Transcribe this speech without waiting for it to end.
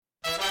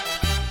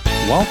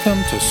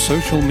Welcome to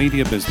Social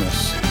Media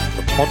Business,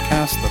 the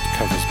podcast that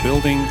covers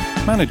building,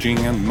 managing,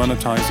 and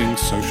monetizing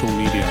social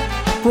media.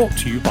 Brought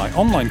to you by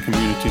online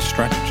community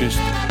strategist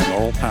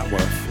Laurel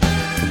Patworth.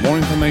 For more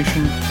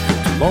information, go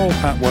to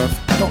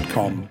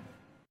laurelpatworth.com.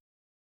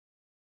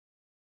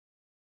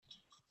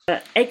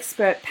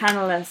 Expert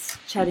panelists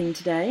chatting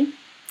today.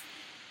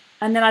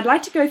 And then I'd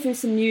like to go through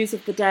some news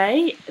of the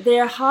day.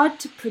 They're hard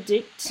to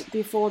predict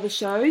before the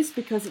shows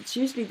because it's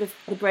usually the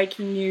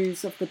breaking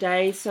news of the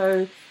day.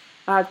 So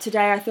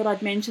today I thought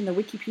I'd mention the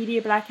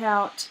Wikipedia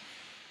blackout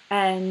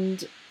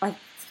and a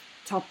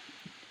top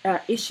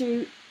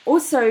issue.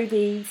 Also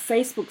the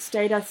Facebook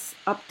status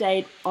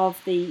update of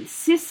the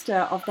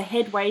sister of the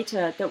head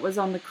waiter that was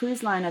on the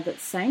cruise liner that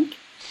sank.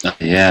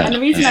 Yeah, and the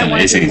reason I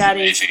wanted amazing. that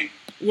is,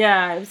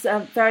 yeah, it was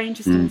a very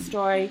interesting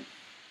story.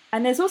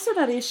 And there's also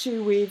that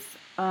issue with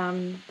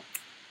the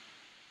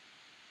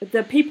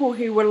people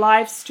who were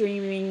live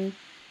streaming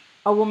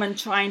a woman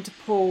trying to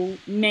pull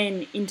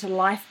men into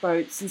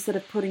lifeboats instead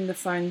of putting the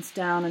phones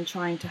down and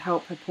trying to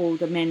help her pull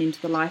the men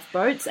into the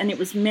lifeboats. And it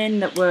was men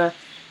that were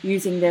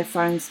using their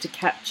phones to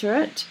capture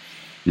it.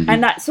 Mm-hmm.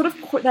 And that sort of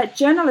that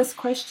journalist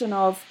question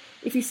of,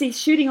 if you see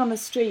shooting on the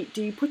street,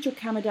 do you put your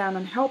camera down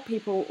and help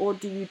people, or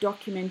do you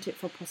document it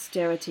for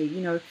posterity?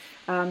 You know,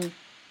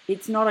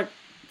 it's not a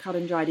cut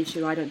and dried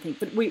issue, I don't think,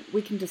 but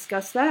we can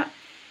discuss that.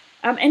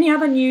 Any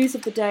other news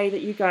of the day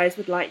that you guys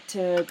would like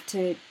to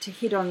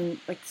hit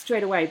on, like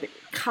straight away, but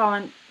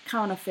current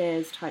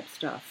affairs type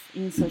stuff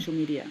in social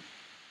media?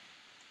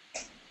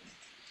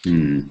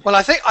 Well,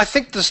 I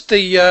think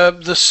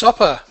the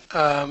SOPA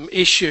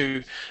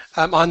issue,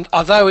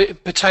 although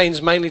it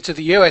pertains mainly to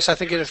the US, I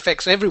think it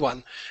affects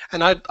everyone,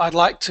 and I'd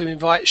like to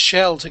invite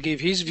Shel to give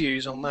his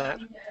views on that.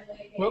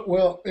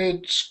 Well,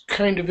 it's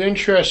kind of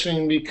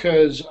interesting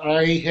because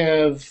I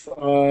have,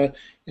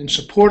 in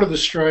support of the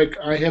strike,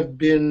 I have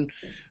been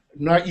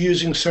not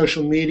using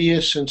social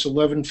media since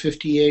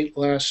 11:58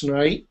 last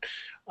night.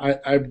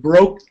 I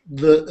broke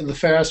the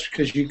fast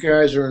because you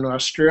guys are in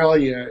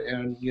Australia,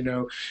 and you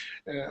know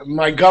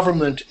my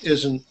government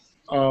isn't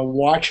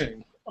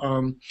watching.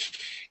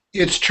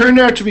 It's turned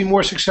out to be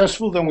more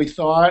successful than we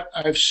thought.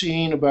 I've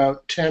seen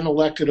about 10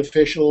 elected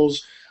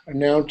officials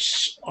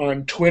announce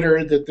on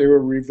Twitter that they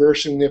were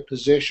reversing their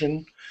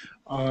position.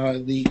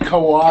 The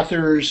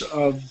co-authors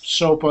of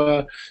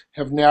SOPA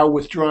have now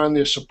withdrawn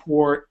their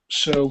support.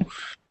 So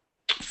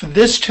for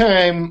this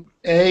time,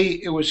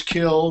 A, it was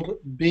killed.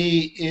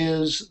 B,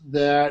 is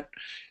that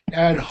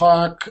ad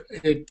hoc,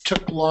 it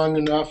took long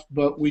enough,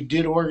 but we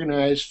did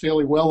organize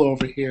fairly well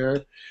over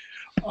here.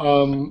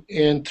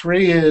 And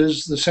 3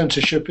 is the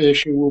censorship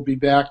issue will be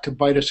back to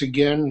bite us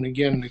again and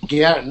again and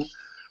again,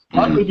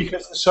 partly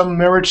because there's some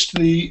merits to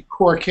the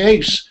core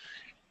case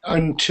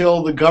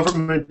until the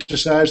government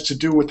decides to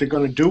do what they're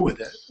going to do with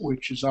it,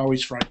 which is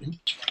always frightening.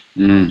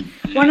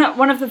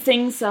 One of the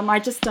things I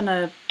just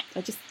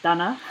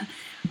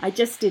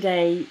did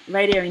a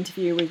radio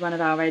interview with one of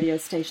our radio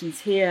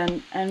stations here,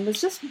 and was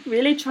just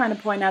really trying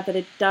to point out that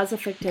it does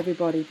affect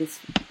everybody,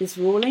 this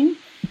ruling,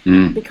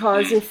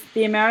 because if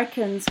the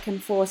Americans can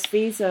force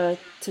Visa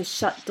to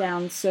shut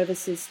down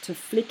services to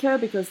Flickr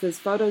because there's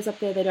photos up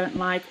there they don't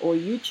like, or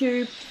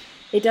YouTube,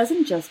 it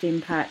doesn't just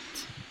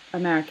impact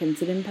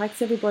Americans, it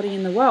impacts everybody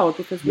in the world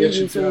because we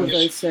use all of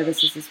those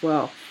services as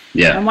well.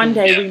 Yeah. And one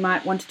day we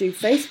might want to do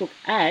Facebook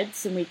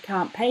ads and we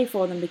can't pay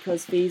for them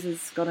because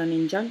Visa's got an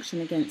injunction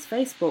against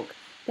Facebook.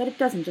 That it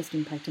doesn't just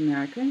impact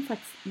America, it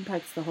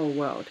impacts the whole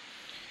world.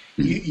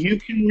 You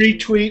can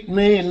retweet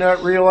me and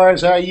not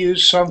realize I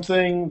used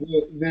something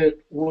that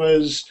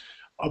was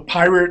a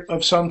pirate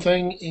of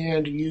something,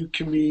 and you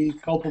can be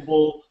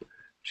culpable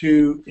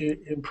to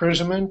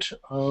imprisonment.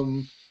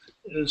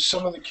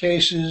 Some of the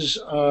cases,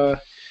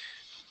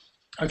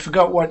 I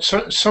forgot what,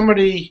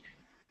 somebody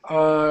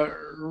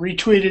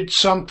retweeted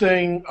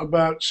something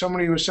about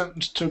somebody who was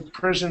sentenced to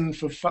prison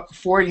for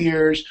 4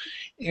 years,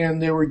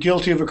 and they were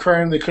guilty of a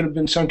crime. They could have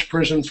been sent to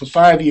prison for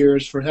 5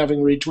 years for having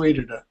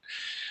retweeted it.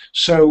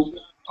 So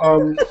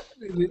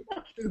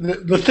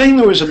the thing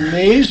that was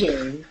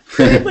amazing.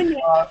 Sorry.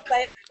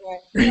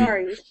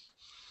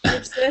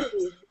 What's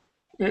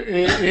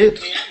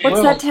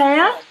that,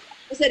 Taya?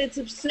 I said it's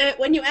absurd.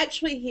 When you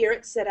actually hear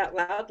it said out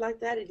loud like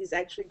that, it is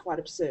actually quite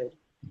absurd.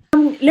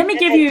 Let me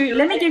give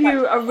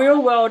you a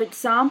real world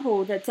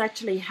example that's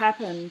actually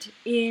happened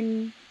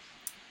at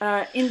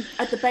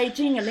the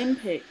Beijing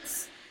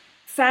Olympics.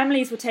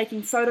 Families were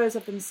taking photos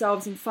of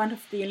themselves in front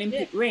of the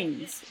Olympic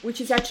rings,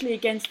 which is actually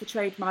against the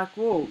trademark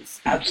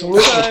rules.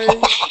 Absolutely.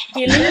 So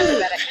the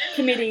Olympic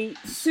Committee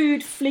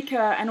sued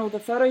Flickr and all the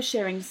photo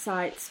sharing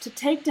sites to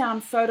take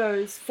down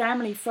photos,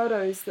 family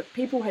photos that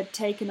people had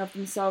taken of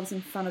themselves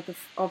in front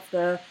of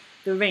the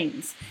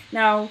rings.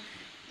 Now,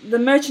 the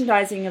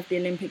merchandising of the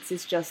Olympics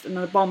is just an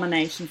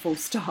abomination, full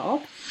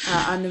stop,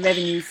 and the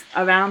revenues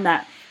around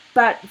that.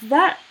 But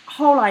that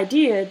whole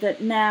idea that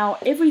now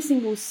every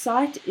single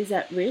site is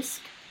at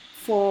risk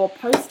for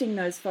posting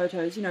those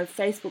photos, you know,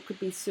 Facebook could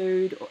be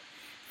sued,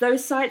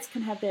 those sites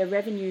can have their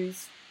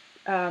revenues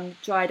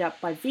dried up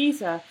by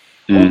Visa.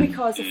 or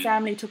because a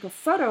family took a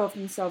photo of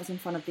themselves in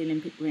front of the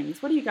Olympic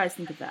rings. What do you guys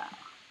think of that?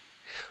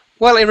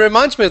 Well, it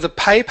reminds me of the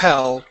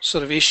PayPal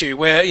sort of issue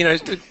where,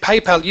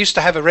 PayPal used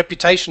to have a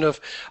reputation of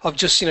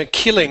just,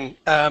 killing,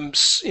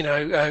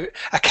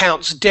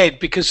 accounts dead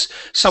because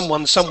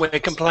someone somewhere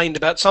complained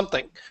about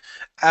something.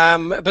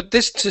 But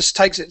this just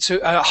takes it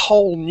to a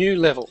whole new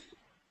level.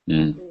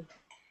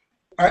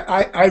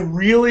 I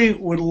really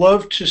would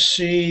love to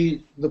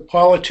see the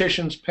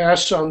politicians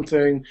pass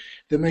something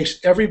that makes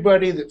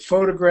everybody that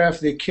photographed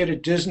their kid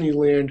at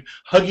Disneyland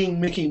hugging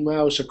Mickey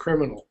Mouse a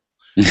criminal.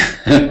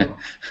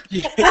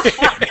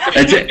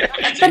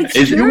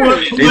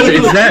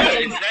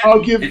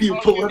 I'll give you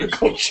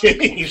political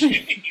change.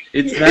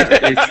 It's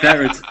that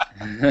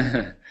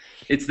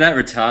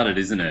retarded,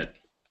 isn't it?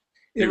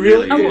 It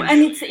really is.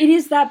 And it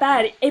is that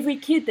bad. Every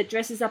kid that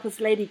dresses up as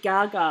Lady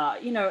Gaga,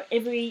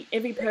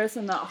 every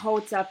person that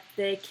holds up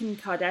their Kim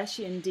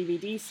Kardashian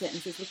DVD set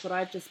and says, "Look what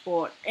I've just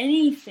bought,"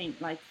 anything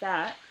like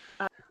that.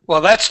 Well,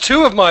 that's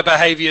two of my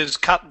behaviours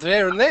cut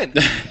there and then.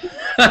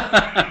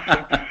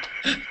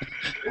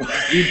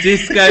 You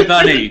disco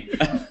bunny.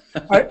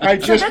 I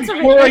just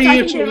before I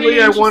answer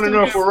Lee, I want to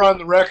know if we're on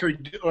the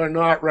record or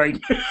not right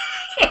now.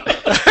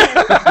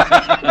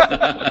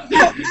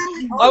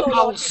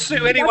 I'll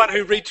sue anyone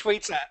who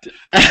retweets that.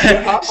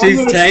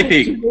 She's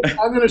taping.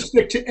 I'm going to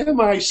stick to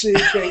MICKEY. So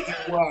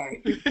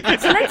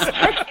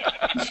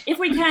if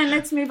we can,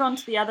 let's move on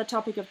to the other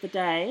topic of the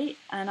day.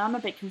 And I'm a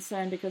bit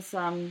concerned because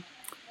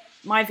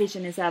my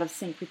vision is out of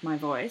sync with my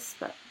voice,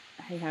 but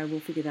hey-ho, we'll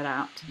figure that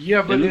out.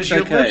 Yeah, but is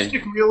your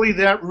lipstick really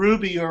that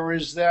ruby, or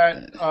is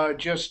that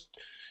just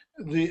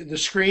the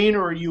screen,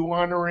 or are you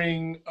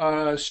honoring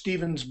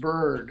Stephen's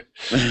bird?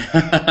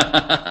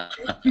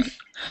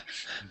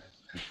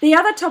 The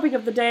other topic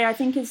of the day, I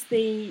think, is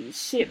the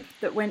ship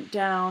that went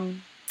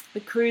down, the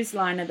cruise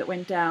liner that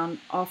went down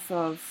off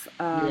of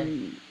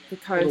the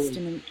coast.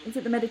 Is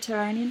it the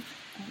Mediterranean?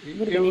 It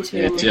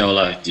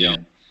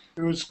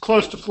was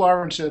close to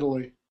Florence,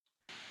 Italy.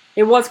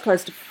 It was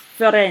close to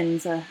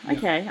Firenze.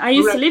 Okay. I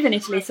used to live in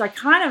Italy, so I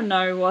kind of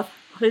know what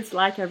it's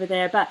like over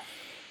there. But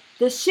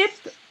the ship,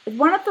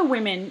 one of the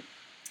women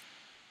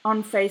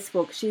on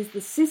Facebook, she's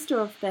the sister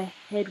of the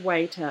head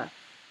waiter,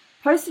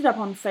 posted up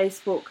on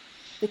Facebook,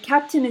 the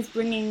captain is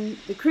bringing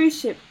the cruise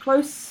ship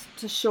close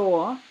to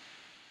shore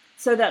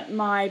so that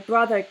my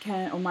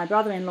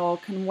brother-in-law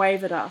can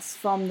wave at us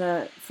from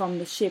the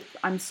ship.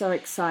 I'm so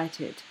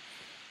excited.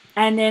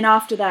 And then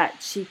after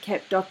that, she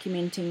kept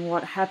documenting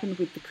what happened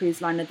with the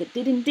cruise liner that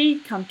did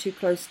indeed come too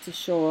close to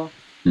shore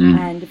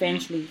and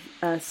eventually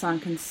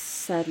sunk and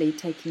sadly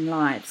taking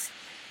lives.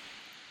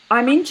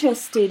 I'm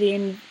interested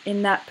in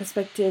that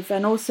perspective,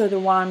 and also the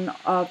one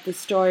of the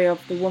story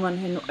of the woman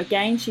who,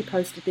 again, she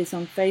posted this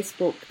on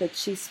Facebook, that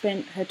she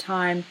spent her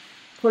time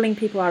pulling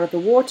people out of the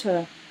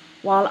water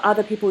while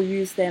other people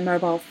use their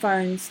mobile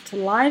phones to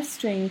live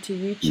stream to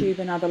YouTube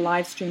and other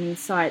live streaming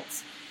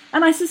sites.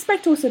 And I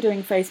suspect also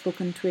doing Facebook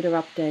and Twitter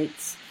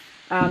updates,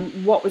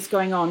 what was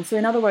going on. So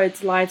in other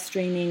words, live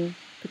streaming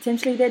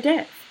potentially their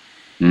death.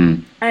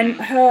 And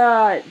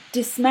her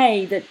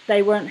dismay that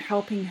they weren't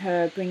helping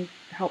her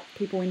help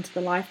people into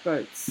the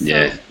lifeboats.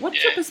 So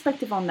what's your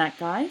perspective on that,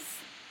 guys?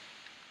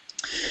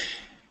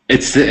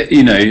 It's,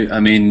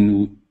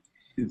 the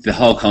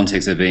whole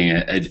context of being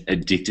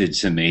addicted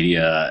to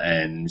media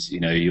and,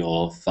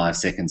 your 5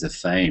 seconds of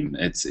fame.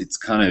 It's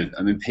kind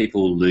of,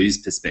 people lose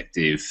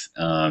perspective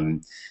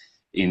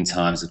in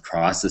times of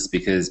crisis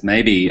because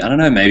maybe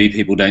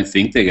people don't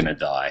think they're going to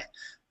die.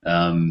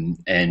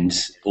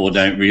 Or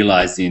don't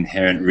realize the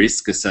inherent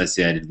risk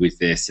associated with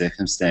their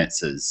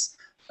circumstances.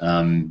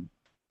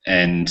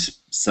 And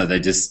so they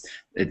just,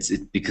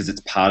 because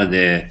it's part of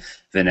their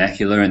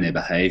vernacular and their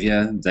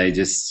behavior, they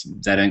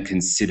don't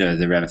consider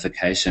the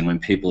ramification when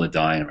people are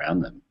dying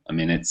around them.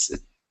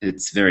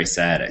 It's very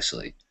sad,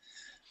 actually.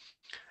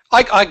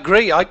 I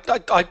agree. I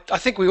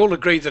think we all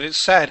agree that it's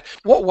sad.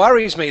 What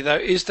worries me, though,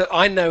 is that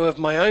I know of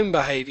my own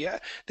behaviour.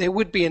 There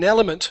would be an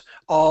element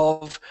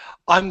of,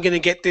 I'm going to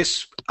get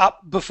this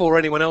up before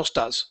anyone else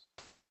does.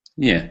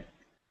 Yeah.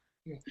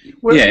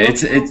 Well,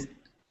 it's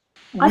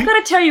I've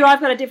got to tell you, I've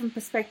got a different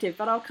perspective,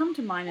 but I'll come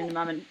to mine in a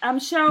moment.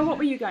 Shel, what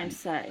were you going to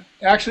say?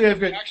 Actually, I've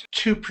got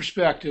two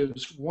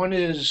perspectives. One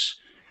is,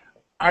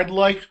 I'd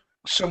like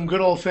some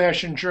good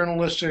old-fashioned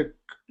journalistic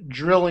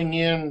drilling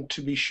in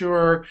to be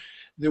sure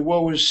that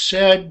what was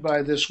said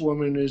by this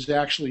woman is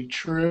actually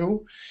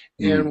true.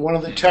 And one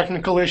of the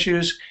technical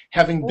issues,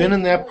 having been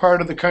in that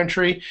part of the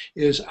country,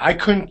 is I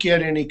couldn't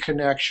get any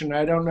connection.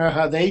 I don't know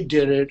how they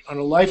did it on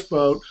a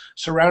lifeboat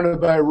surrounded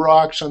by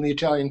rocks on the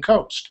Italian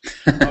coast.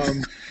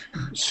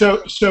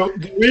 So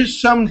there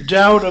is some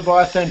doubt of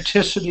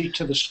authenticity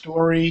to the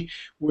story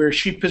where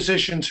she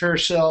positions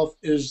herself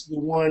as the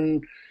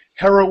one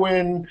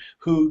heroine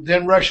who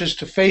then rushes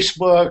to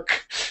Facebook.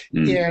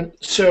 And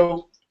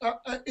so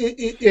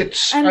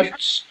it's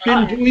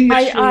been doing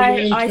this for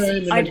a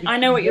long time. I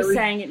know what you're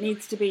saying. It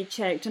needs to be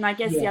checked, and I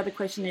guess the other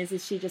question is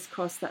she just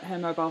crossed that her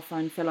mobile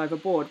phone fell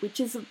overboard? Which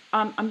is,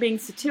 I'm being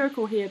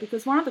satirical here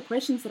because one of the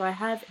questions that I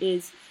have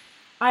is,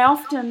 I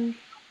often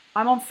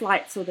I'm on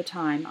flights all the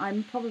time.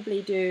 I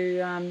probably do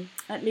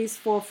at least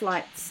 4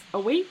 flights a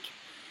week.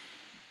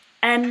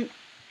 And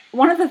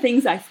one of the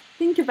things I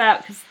think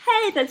about, because,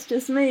 hey, that's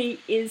just me,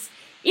 is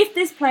if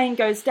this plane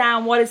goes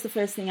down, what is the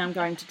first thing I'm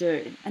going to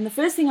do? And the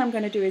first thing I'm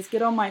going to do is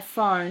get on my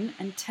phone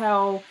and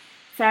tell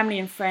family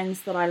and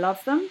friends that I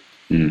love them.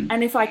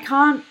 And if I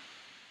can't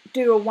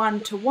do a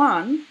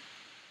one-to-one,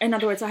 in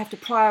other words, I have to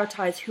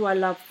prioritize who I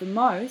love the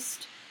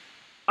most,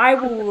 I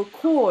will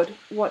record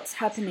what's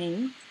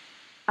happening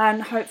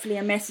and hopefully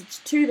a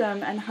message to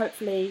them, and hope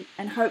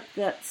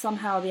that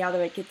somehow or the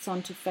other it gets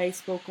onto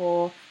Facebook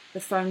or the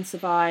phone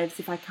survives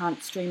if I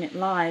can't stream it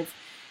live,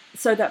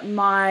 so that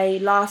my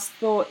last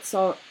thoughts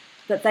are,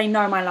 that they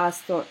know my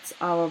last thoughts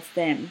are of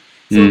them.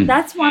 So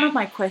that's one of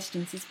my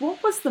questions, is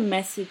what was the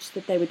message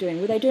that they were doing?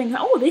 Were they doing,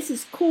 oh, this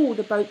is cool,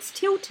 the boat's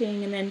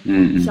tilting, and then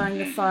showing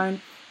the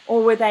phone?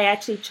 Or were they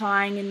actually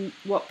trying in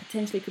what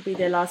potentially could be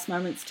their last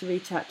moments to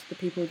reach out to the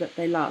people that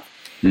they love?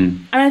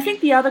 And I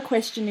think the other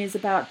question is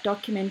about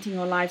documenting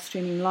or live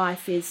streaming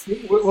life is,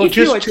 well, if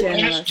you're a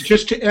journalist.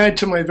 Just to add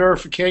to my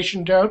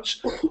verification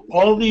doubts,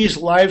 all these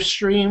live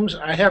streams,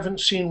 I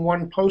haven't seen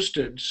one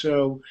posted.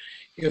 So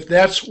if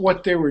that's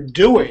what they were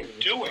doing,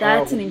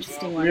 that's an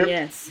interesting one.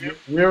 Yes.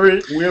 Where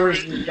is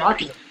the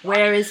document?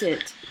 Where is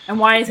it? And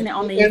why isn't it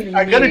on the evening news?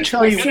 I got to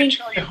tell you,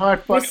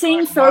 we're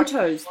seeing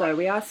photos, though.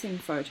 We are seeing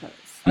photos.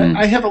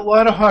 I have a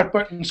lot of hot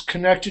buttons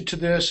connected to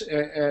this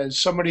as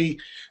somebody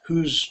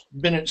who's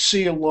been at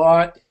sea a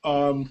lot.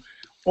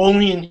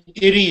 Only an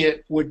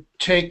idiot would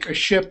take a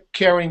ship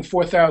carrying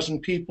 4,000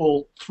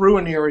 people through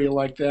an area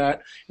like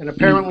that, and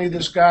apparently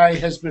this guy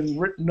has been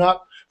written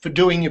up for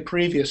doing it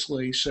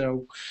previously.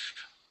 So,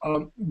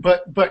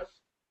 but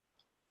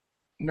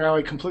now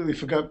I completely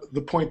forgot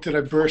the point that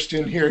I burst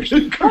in here.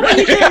 What were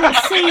you doing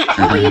at sea?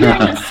 What were you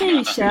doing at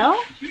sea,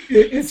 Shel?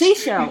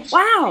 Seashell.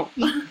 Wow.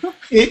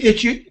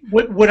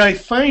 What I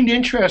find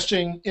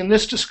interesting in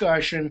this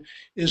discussion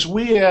is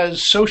we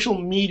as social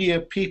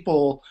media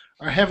people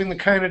are having the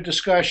kind of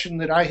discussion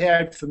that I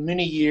had for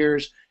many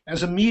years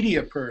as a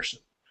media person.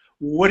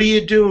 What do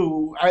you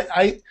do?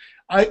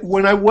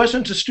 When I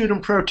wasn't a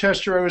student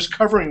protester, I was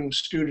covering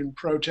student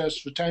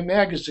protests for Time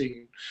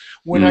magazine.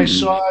 When I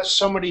saw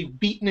somebody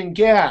beaten and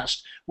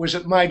gassed, was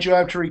it my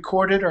job to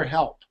record it or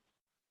help?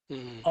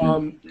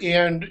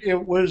 And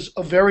it was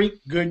a very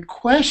good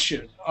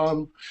question.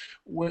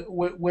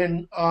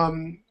 When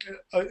I'm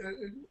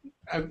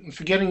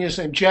forgetting his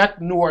name,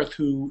 Jack North,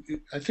 who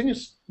I think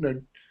it's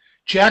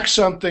Jack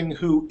something,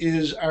 who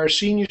is our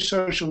senior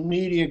social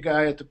media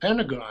guy at the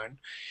Pentagon.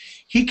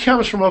 He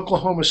comes from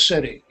Oklahoma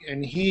City,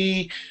 and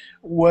he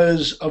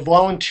was a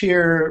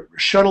volunteer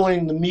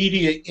shuttling the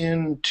media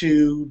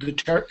into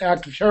the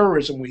act of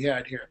terrorism we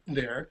had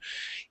there.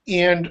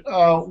 And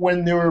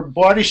when there were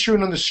bodies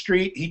strewn on the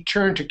street, he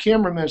turned to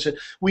cameramen and said,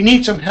 "We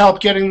need some help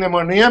getting them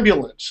on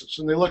ambulances."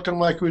 And they looked at him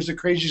like he was the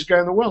craziest guy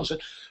in the world and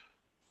said,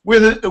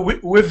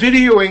 "We're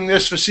videoing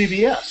this for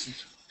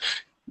CBS."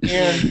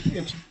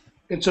 And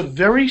it's a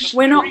very strange...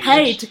 We're not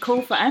paid to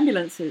call for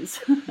ambulances.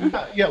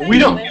 Yeah, we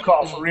don't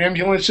call for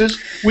ambulances.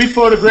 We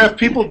photograph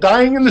people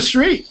dying in the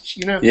streets.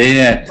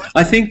 Yeah.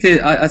 I think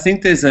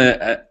there's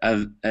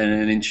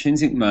an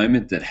intrinsic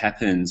moment that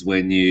happens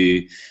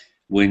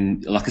when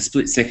like a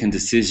split-second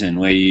decision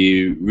where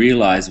you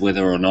realize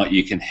whether or not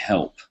you can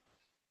help,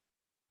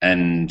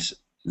 and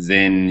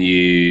then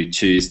you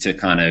choose to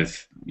kind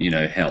of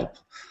help.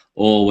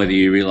 Or whether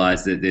you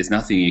realise that there's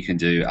nothing you can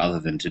do other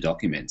than to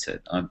document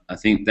it. I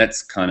think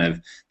that's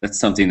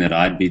something that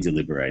I'd be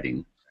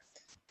deliberating.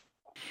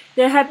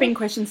 There have been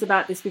questions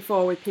about this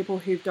before with people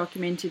who've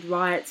documented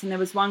riots, and there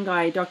was one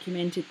guy who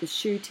documented the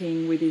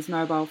shooting with his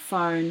mobile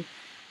phone,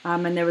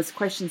 and there was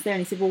questions there,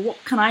 and he said, "Well,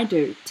 what can I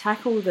do?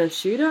 Tackle the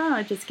shooter?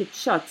 I just get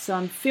shot, so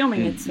I'm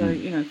filming it, so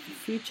for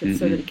future,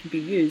 so that it can be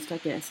used, I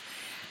guess."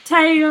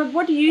 Tay,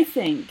 what do you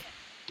think?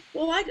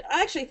 Well, I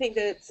actually think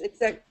that it's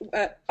that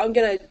I'm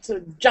going to sort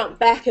of jump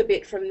back a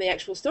bit from the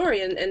actual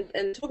story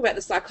and talk about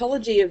the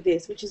psychology of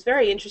this, which is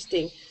very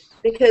interesting.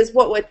 Because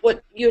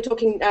what you were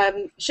talking,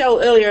 Shel,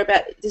 earlier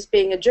about this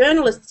being a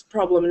journalist's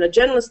problem and a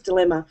journalist's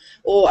dilemma,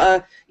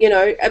 or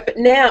but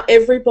now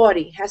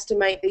everybody has to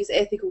make these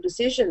ethical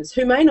decisions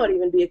who may not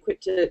even be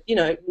equipped to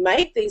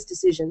make these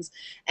decisions.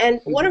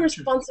 And what a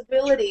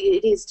responsibility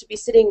it is to be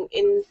sitting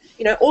in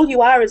all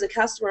you are is a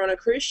customer on a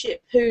cruise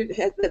ship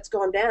that's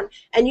gone down,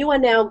 and you are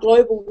now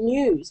global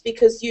news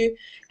because you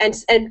and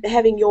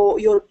having your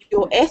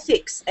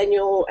ethics and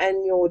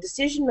your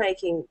decision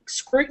making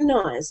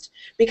scrutinized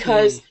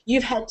because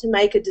you've had to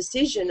make a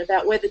decision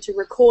about whether to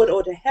record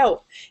or to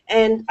help.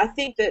 And I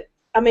think that,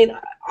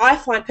 I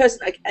find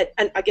personally,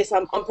 and I guess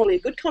I'm probably a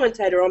good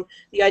commentator on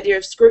the idea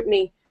of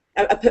scrutiny,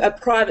 a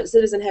private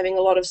citizen having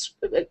a lot of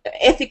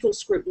ethical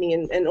scrutiny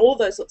and all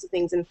those sorts of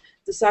things, and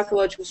the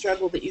psychological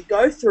struggle that you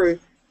go through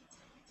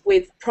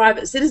with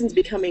private citizens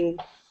becoming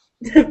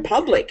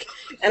public.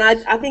 And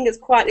I think it's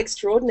quite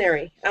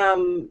extraordinary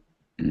to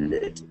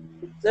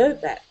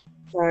observe that.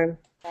 So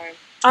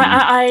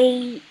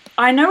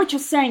I know what you're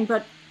saying,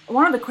 but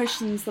one of the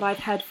questions that I've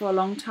had for a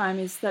long time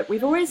is that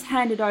we've always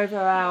handed over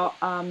our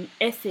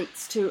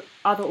ethics to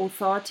other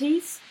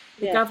authorities.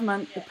 The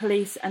government, the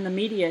police, and the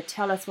media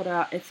tell us what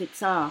our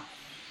ethics are.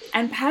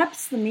 And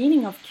perhaps the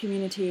meaning of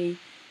community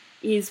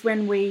is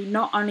when we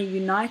not only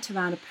unite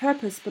around a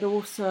purpose, but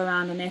also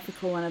around an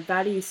ethical and a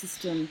value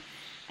system.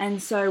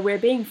 And so we're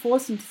being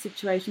forced into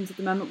situations at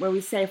the moment where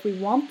we say if we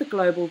want the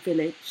global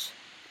village,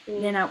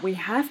 then we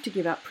have to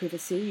give up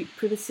privacy.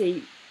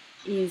 Privacy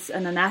is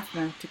an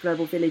anathema to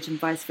global village and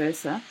vice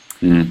versa.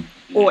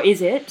 Or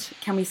is it?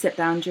 Can we set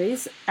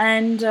boundaries?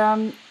 And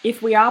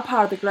if we are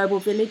part of the global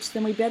village,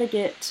 then we better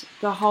get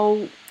the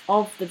whole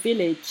of the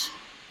village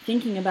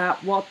thinking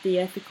about what the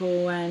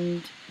ethical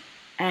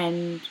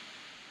and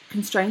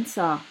constraints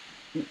are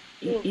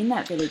in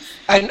that village.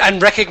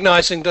 And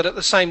recognising that at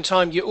the same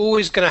time you're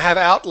always going to have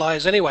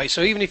outliers anyway.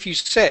 So even if you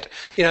set,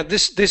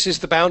 this is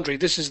the boundary,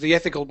 this is the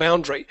ethical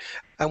boundary,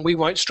 and we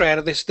won't stray out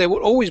of this, there will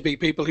always be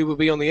people who will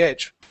be on the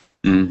edge.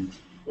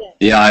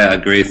 Yeah, I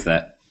agree with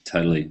that.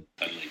 Totally.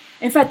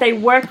 In fact, they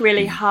work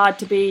really hard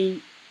to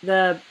be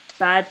the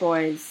bad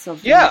boys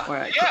of the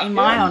network. In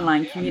my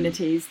online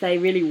communities, they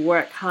really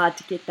work hard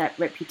to get that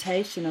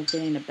reputation of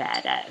being a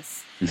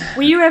badass.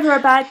 Were you ever a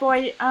bad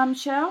boy,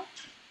 Shel?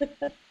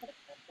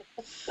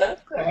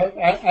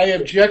 I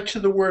object to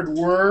the word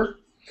 "were."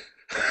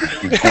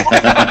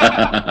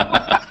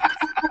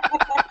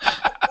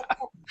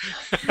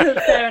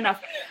 Fair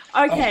enough.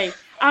 Okay.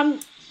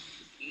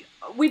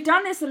 We've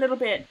done this a little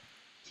bit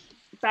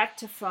back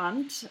to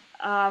front.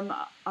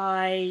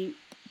 I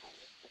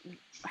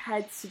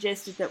had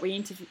suggested that we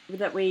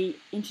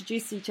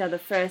introduce each other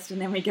first and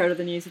then we go to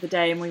the news of the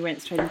day, and we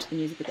went straight into the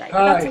news of the day.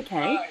 But that's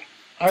okay.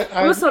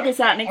 We'll sort this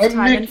out next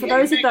time. And for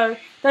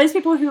those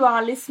people who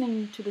are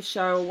listening to the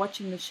show or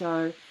watching the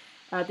show,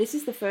 this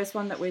is the first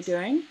one that we're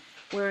doing.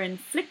 We're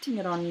inflicting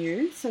it on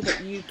you so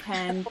that you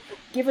can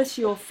give us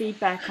your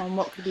feedback on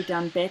what could be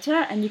done better,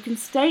 and you can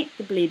state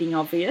the bleeding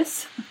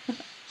obvious.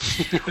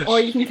 Or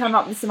you can come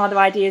up with some other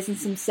ideas and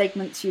some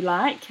segments you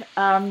like.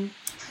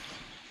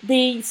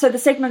 The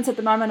segments at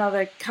the moment are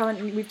the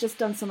current. We've just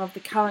done some of the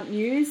current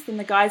news. Then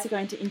the guys are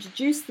going to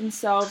introduce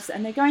themselves,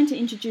 and they're going to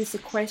introduce a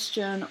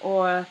question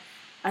or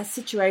a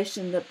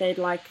situation that they'd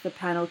like the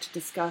panel to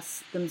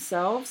discuss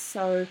themselves.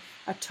 So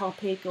a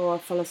topic or a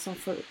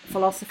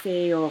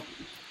philosophy or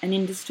an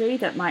industry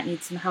that might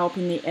need some help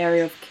in the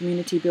area of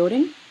community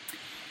building.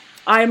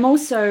 I'm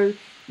also,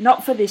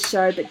 not for this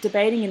show, but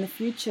debating in the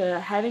future,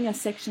 having a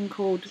section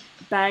called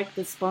Bag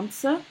the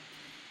Sponsor.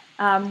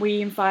 We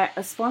invite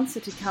a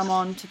sponsor to come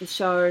on to the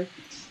show,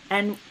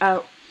 and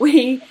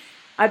we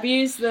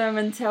abuse them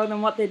and tell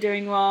them what they're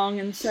doing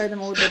wrong and show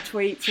them all the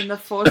tweets and the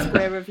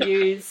Foursquare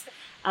reviews.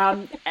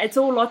 It's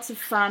all lots of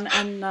fun,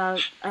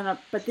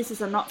 but this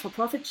is a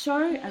not-for-profit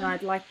show, and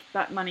I'd like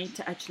that money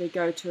to actually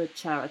go to a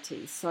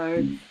charity.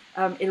 So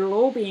it'll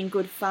all be in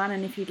good fun,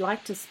 and if you'd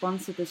like to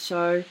sponsor the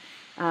show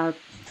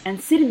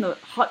and sit in the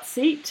hot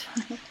seat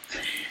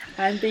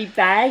and be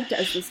bagged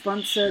as the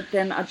sponsor,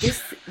 then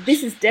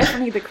this is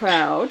definitely the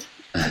crowd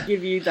to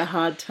give you the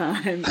hard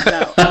time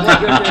about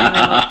what you're doing and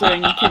not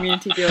doing in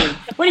community building.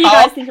 What do you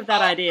guys think of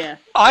that idea?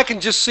 I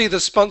can just see the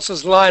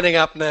sponsors lining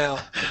up now.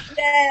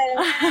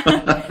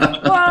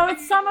 Yeah. Well,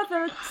 some of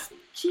the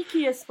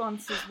cheekier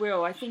sponsors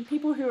will. I think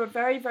people who are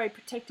very, very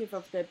protective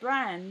of their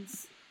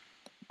brands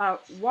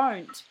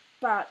won't.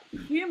 But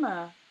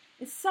humour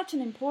is such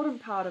an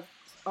important part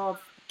of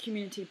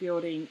community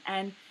building,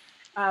 and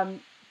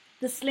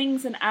the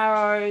slings and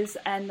arrows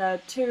and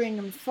the toing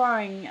and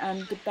throwing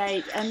and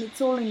debate, and it's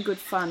all in good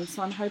fun.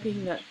 So I'm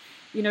hoping that,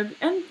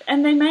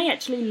 and they may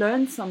actually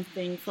learn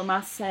something from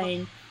us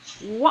saying,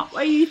 what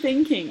were you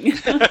thinking?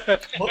 Who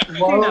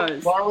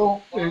knows?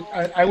 Laurel,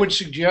 I would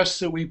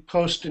suggest that we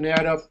post an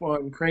ad up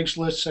on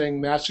Craigslist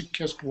saying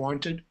masochist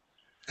wanted.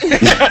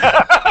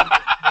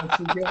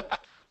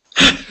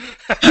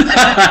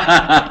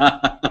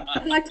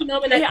 I'd like to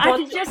nominate. I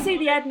can just see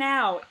the ad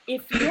now.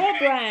 If your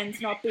brand's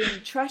not being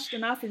trashed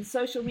enough in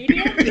social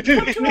media, come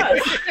to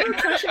us. We'll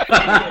trash it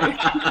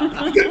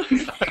for you.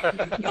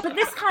 But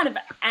this kind of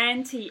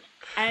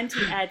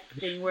anti-ad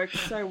thing works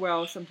so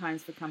well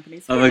sometimes for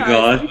companies. Oh my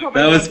God,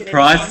 that was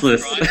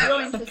priceless. But if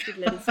you're interested,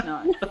 let us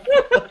know.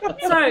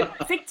 So,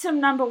 victim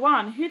number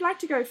one, who'd like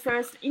to go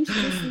first?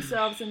 Introduce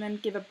themselves and then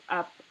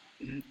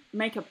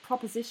make a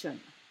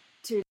proposition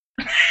to.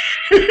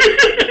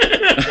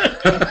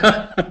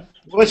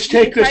 Let's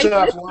take this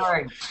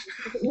offline.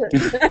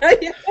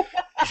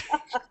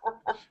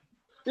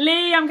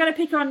 Lee, I'm going to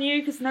pick on you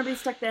because nobody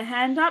stuck their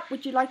hand up.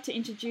 Would you like to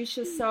introduce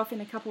yourself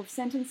in a couple of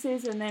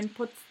sentences and then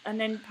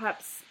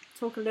perhaps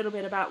talk a little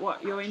bit about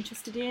what you're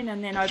interested in,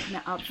 and then open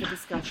it up for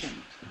discussion?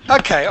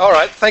 Okay, all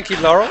right. Thank you,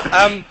 Laurel.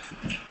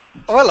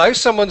 Hello.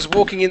 Someone's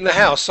walking in the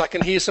house. I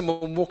can hear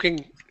someone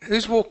walking.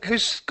 Who's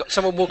got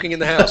someone walking in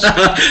the house?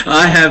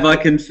 I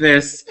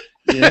confess.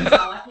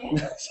 Yeah.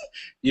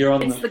 You're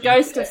on. It's the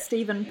ghost of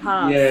Stephen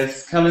Parr.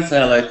 Yes, come and say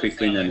hello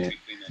quickly, Nanette.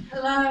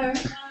 Hello.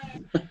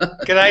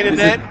 G'day,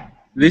 Nanette.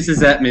 This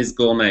is at Ms.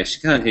 Gourmet.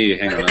 She can't hear you.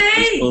 Hang on.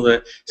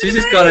 She's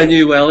just got her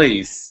new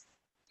wellies.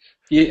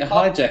 You're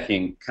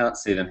hijacking. Can't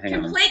see them. Hang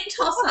on. Complete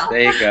toss-up.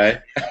 There you go.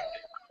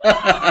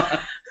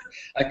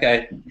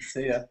 Okay,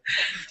 see ya.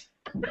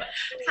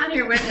 Can't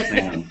hear with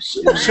Hang on.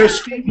 So,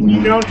 Stephen,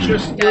 you don't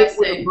just live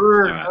with a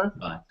bird, huh?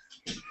 Bye.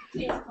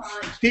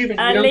 Stephen,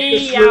 you don't Lee,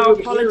 just live our with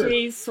a bird.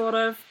 apologies. Sort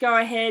of. Go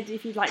ahead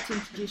if you'd like to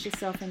introduce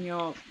yourself and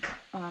your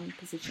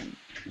position.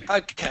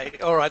 Okay,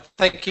 all right,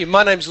 thank you.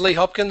 My name's Lee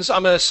Hopkins.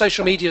 I'm a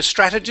social media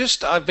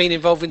strategist. I've been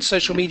involved in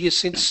social media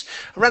since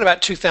around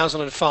about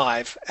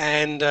 2005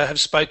 and have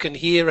spoken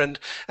here and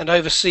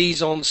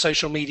overseas on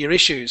social media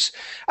issues.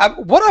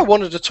 What I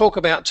wanted to talk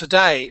about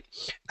today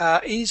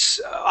is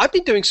I've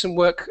been doing some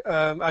work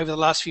over the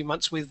last few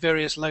months with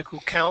various local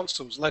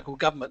councils, local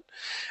government,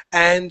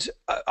 and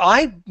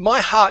my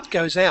heart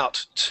goes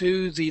out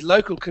to the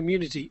local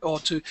community or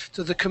to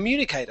the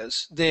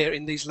communicators there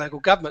in these local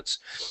governments,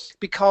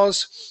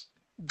 because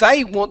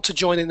they want to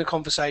join in the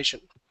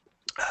conversation,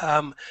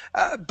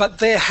 but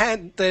their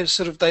hands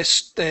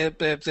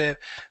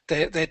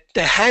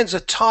are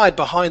tied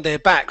behind their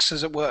backs,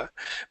 as it were,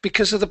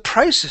 because of the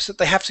process that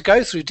they have to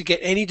go through to get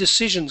any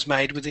decisions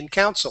made within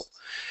council.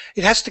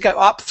 It has to go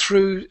up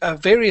through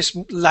various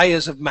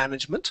layers of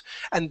management,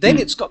 and then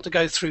it's got to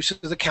go through to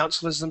the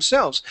councillors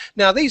themselves.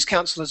 Now, these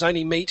councillors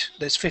only meet,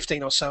 there's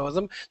 15 or so of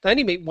them, they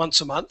only meet once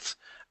a month.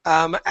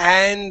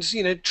 And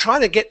trying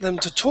to get them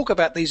to talk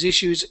about these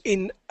issues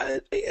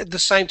at the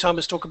same time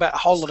as talk about a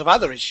whole lot of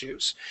other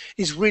issues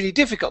is really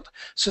difficult.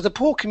 So the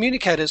poor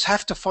communicators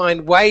have to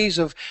find ways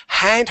of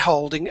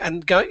hand-holding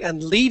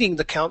and leading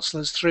the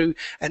councillors through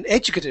an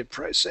educative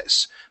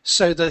process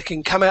so that they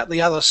can come out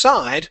the other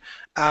side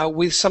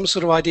with some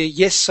sort of idea.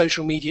 Yes,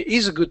 social media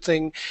is a good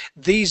thing.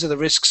 These are the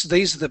risks.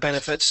 These are the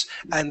benefits,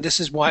 and this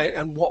is why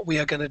and what we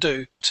are going to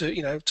do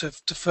to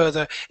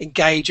further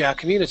engage our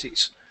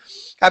communities.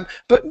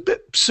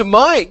 So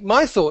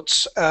my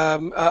thoughts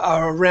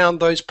are around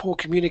those poor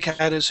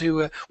communicators who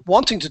are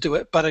wanting to do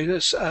it but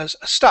are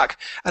stuck.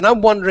 And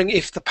I'm wondering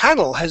if the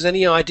panel has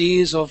any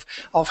ideas of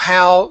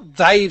how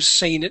they've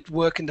seen it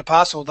work in the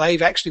past, or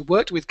they've actually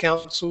worked with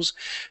councils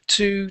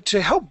to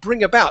help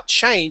bring about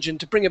change and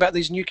to bring about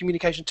these new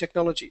communication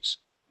technologies.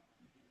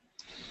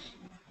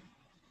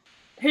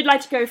 Who'd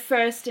like to go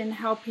first in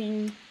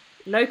helping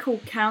local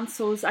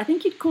councils? I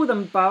think you'd call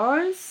them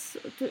boroughs,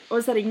 or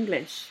is that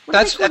English?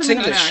 That's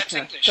English.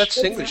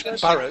 That's English.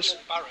 Boroughs.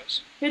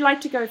 Who'd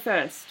like to go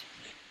first?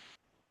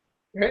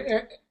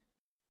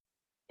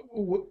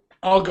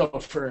 I'll go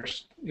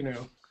first.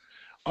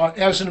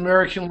 As an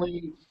American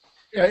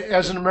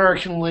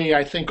Lee,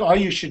 I think all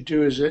you should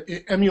do is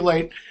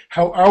emulate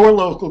how our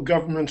local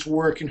governments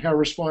work and how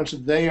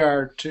responsive they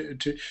are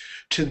to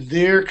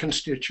their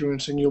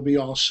constituents, and you'll be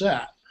all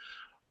set.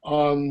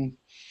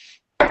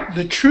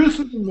 The truth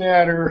of the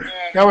matter,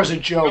 that was a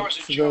joke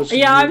for those.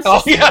 Yeah, I'm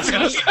Oh, yeah.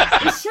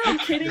 Shel,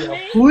 kidding me?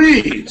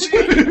 Please.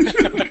 Please.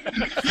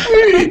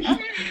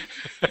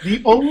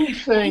 The only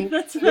thing.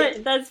 That's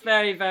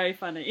very, very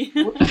funny.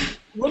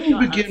 Let me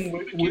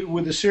begin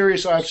with a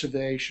serious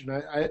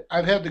observation.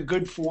 I've had the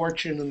good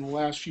fortune in the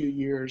last few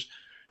years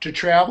to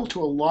travel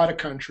to a lot of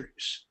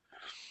countries.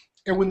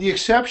 And with the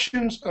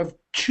exceptions of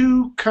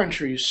two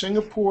countries,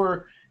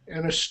 Singapore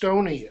and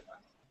Estonia,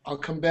 I'll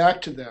come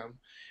back to them.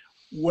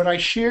 What I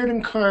shared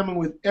in common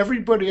with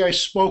everybody I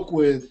spoke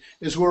with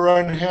is we're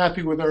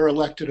unhappy with our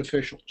elected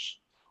officials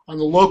on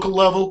the local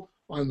level,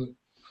 on the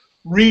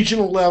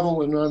regional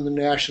level, and on the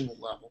national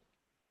level.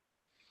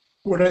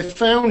 What I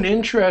found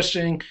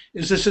interesting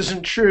is this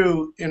isn't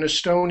true in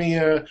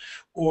Estonia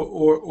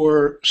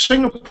or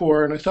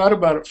Singapore, and I thought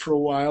about it for a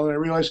while, and I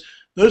realized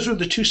those were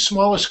the two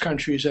smallest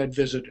countries I'd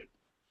visited.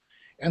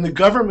 And the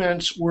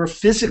governments were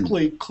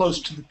physically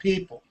close to the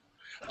people.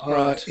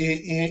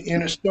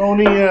 In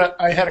Estonia,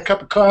 I had a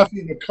cup of coffee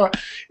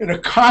in a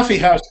coffee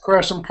house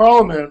across from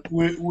Parliament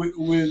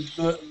with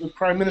the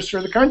Prime Minister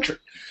of the country.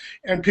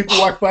 And people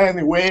walked by and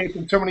they waved,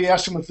 and somebody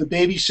asked him if the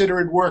babysitter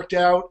had worked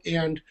out,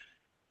 and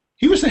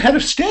he was the head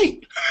of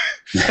state.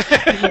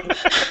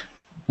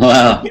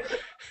 Wow.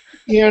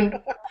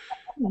 And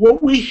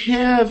what we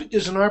have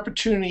is an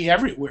opportunity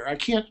everywhere. I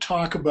can't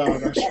talk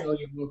about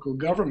Australian local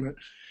government,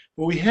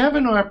 but we have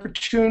an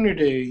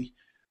opportunity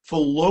for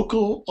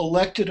local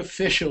elected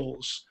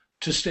officials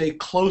to stay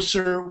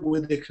closer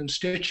with their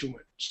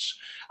constituents.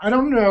 I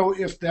don't know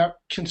if that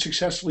can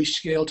successfully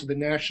scale to the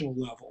national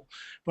level,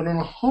 but on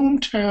a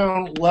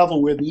hometown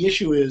level where the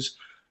issue is,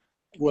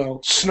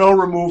 well, snow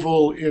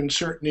removal in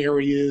certain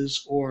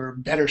areas or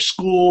better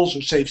schools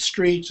or safe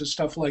streets and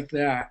stuff like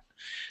that,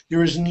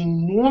 there is an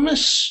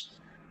enormous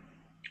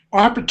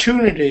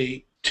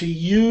opportunity to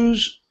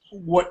use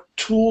what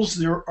tools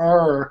there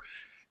are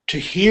to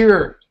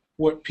hear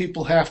what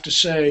people have to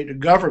say to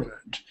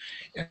government.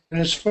 And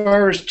as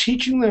far as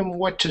teaching them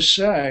what to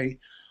say,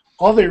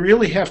 all they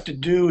really have to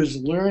do is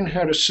learn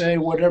how to say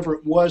whatever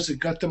it was that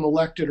got them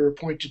elected or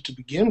appointed to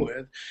begin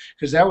with,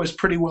 because that was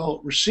pretty well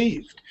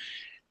received.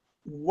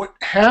 What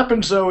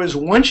happens, though, is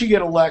once you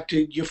get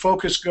elected, your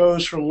focus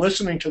goes from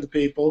listening to the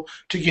people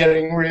to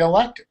getting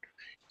reelected.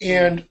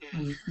 And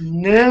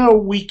now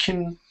we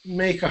can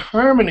make a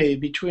harmony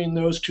between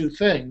those two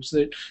things,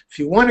 that if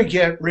you want to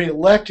get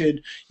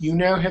reelected, you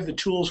now have the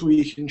tools where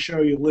you can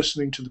show you're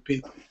listening to the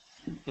people.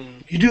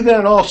 You do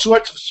that, all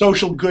sorts of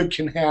social good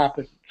can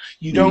happen.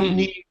 You don't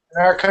need,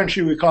 in our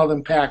country we call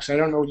them PACs, I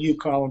don't know what you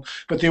call them,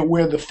 but they're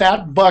where the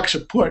fat bucks are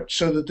put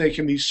so that they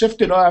can be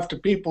sifted off to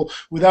people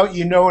without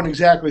you knowing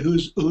exactly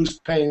who's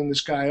paying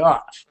this guy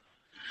off.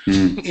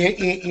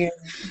 You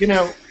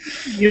know,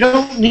 you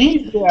don't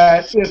need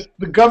that if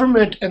the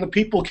government and the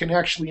people can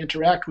actually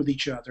interact with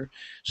each other.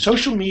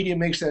 Social media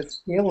makes that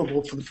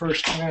scalable for the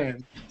first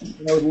time,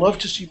 and I would love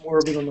to see more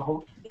of it on the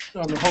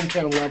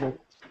hometown level,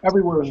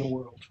 everywhere in the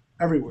world,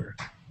 everywhere.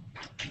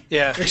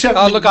 Yeah. Except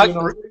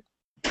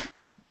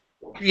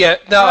yeah.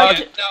 No.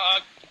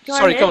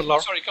 Sorry, go on,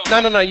 Laura.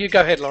 No. You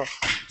go ahead, Laura.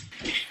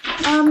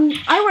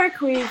 I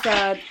work with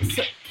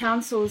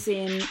councils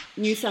in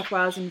New South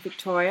Wales and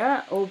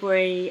Victoria,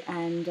 Albury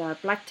and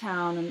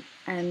Blacktown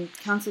and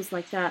councils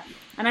like that.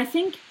 And I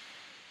think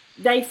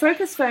they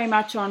focus very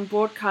much on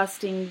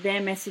broadcasting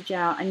their message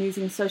out and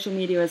using social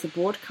media as a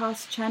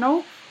broadcast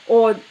channel,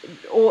 or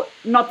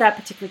not that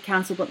particular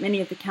council, but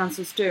many of the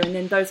councils do. And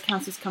then those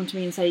councils come to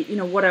me and say, you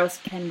know, what else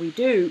can we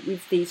do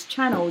with these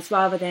channels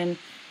rather than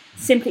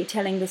simply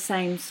telling the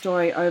same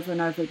story over and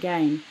over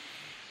again.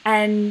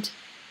 And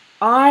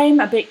I'm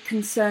a bit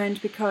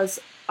concerned because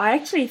I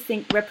actually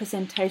think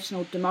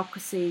representational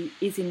democracy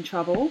is in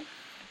trouble.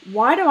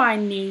 Why do I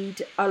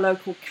need a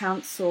local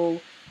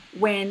council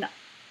when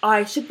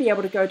I should be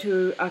able to go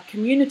to a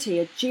community,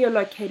 a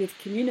geolocated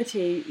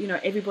community? You know,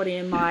 everybody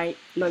in my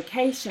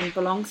location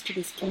belongs to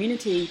this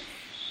community.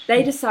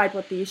 They decide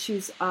what the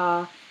issues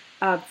are,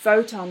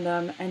 vote on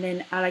them, and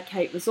then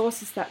allocate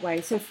resources that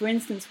way. So, for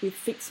instance, with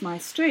Fix My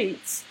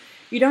Streets,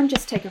 you don't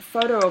just take a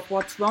photo of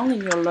what's wrong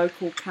in your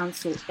local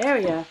council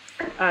area,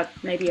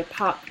 maybe a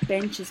park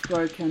bench is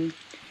broken,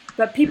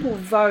 but people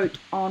vote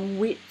on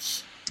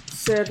which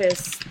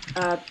service,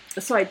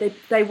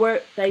 they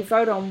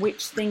vote on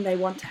which thing they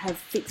want to have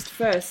fixed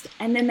first,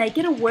 and then they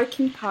get a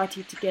working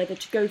party together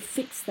to go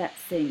fix that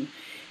thing.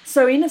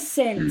 So in a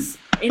sense,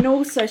 in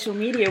all social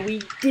media,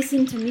 we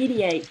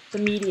disintermediate the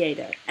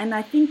mediator, and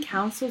I think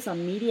councils are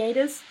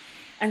mediators.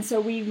 And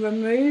so we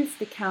remove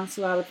the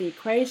council out of the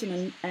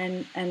equation,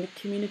 and the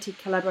community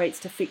collaborates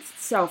to fix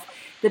itself.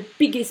 The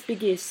biggest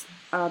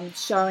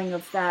showing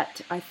of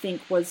that, I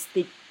think, was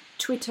the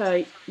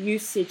Twitter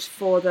usage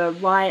for the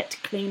riot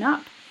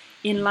cleanup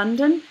in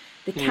London.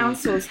 The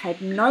councils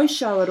had no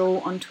show at all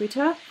on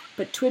Twitter,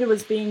 but Twitter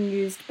was being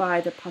used by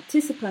the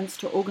participants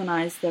to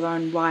organise their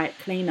own riot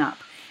cleanup.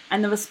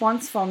 And the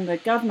response from the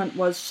government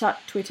was shut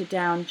Twitter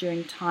down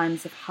during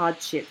times of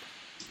hardship.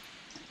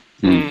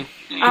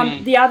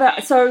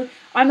 So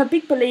I'm a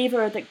big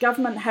believer that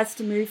government has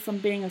to move from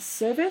being a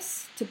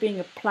service to being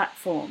a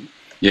platform.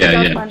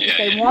 If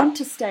they want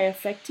to stay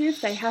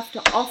effective, they have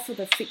to offer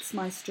the Fix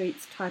My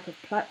Streets type of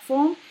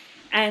platform,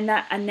 and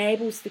that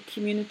enables the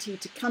community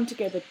to come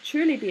together,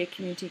 truly be a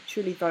community,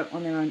 truly vote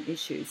on their own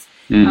issues.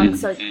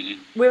 So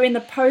we're in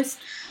the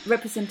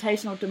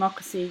post-representational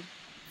democracy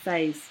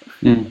phase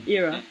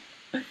era.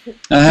 What do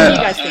you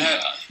guys think?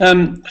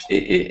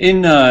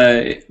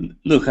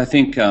 Look, I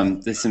think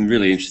there's some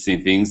really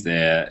interesting things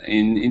there.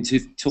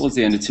 Towards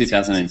the end of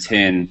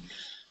 2010,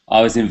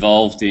 I was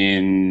involved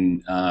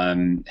in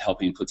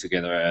helping put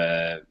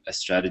together a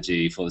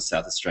strategy for the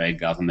South Australian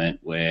government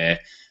where,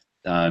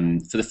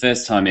 for the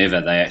first time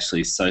ever, they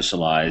actually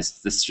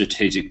socialised the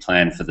strategic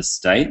plan for the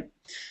state.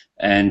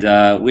 And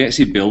we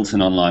actually built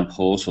an online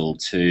portal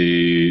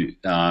to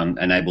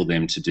enable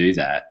them to do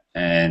that.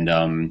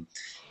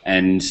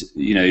 And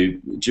you know,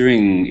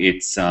 during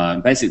its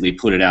basically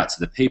put it out to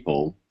the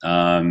people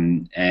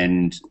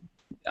and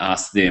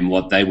asked them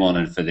what they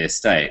wanted for their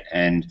state.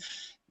 And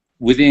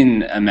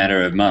within a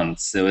matter of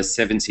months, there were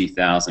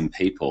 70,000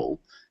 people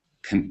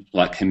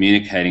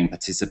communicating,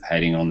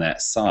 participating on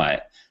that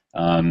site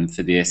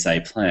for the SA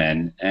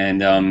plan.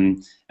 And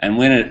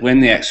when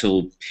the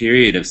actual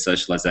period of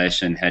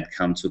socialisation had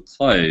come to a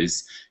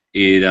close,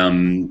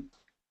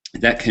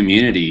 that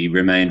community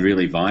remained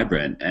really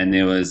vibrant, and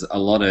there was a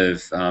lot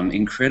of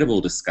incredible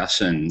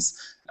discussions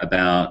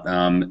about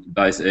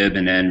both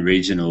urban and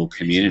regional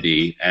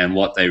community and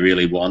what they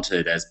really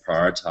wanted as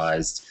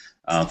prioritised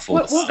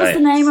for the state. What was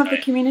the name of the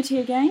community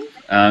again?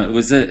 It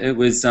was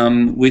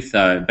with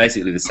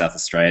basically the South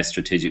Australia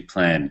Strategic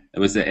Plan. It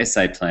was the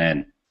SA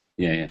Plan.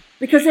 Yeah.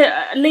 Because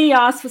Lee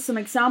asked for some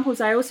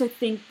examples. I also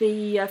think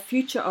the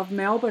Future of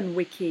Melbourne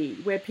wiki,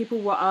 where people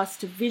were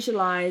asked to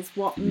visualise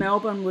what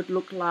Melbourne would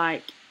look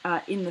like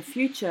in the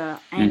future,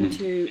 and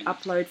to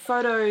upload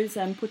photos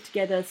and put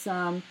together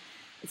some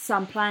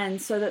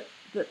plans so that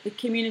the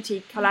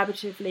community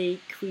collaboratively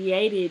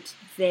created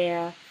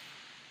their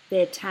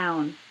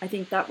town. I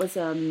think that was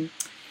an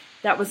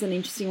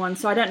interesting one.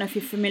 So I don't know if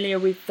you're familiar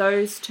with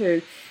those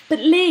two. But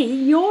Lee,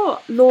 you're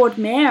Lord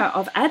Mayor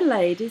of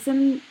Adelaide is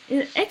an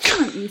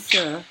excellent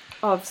user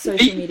of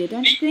social media,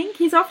 don't you think?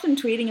 He's often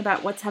tweeting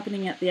about what's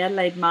happening at the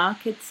Adelaide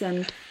markets,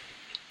 and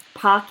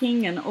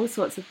parking and all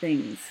sorts of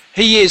things.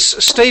 He is.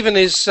 Stephen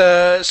is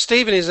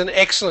an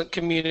excellent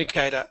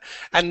communicator,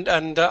 and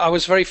I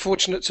was very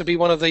fortunate to be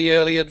one of the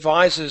early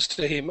advisors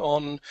to him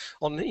on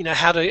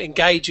how to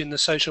engage in the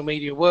social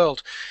media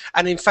world.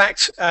 And in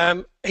fact,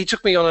 he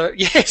took me on a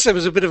yes, there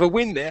was a bit of a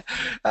win there.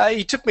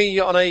 He took me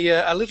on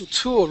a little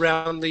tour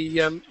around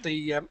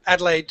the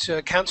Adelaide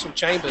Council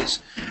chambers,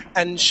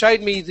 and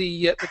showed me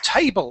the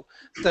table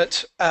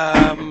that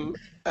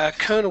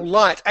Colonel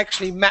Light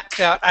actually mapped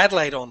out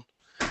Adelaide on,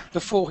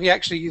 before he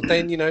actually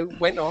then,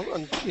 went on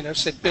and,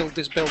 said, build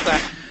this, build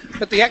that.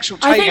 But the actual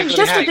table... I think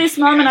just at this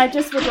moment, I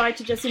just would like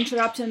to just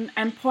interrupt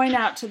and point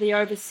out to the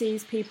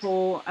overseas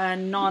people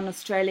and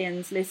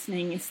non-Australians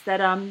listening is that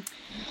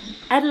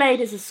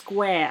Adelaide is a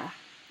square,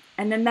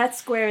 and then that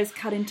square is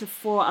cut into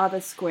 4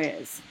 other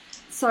squares.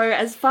 So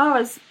as far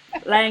as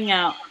laying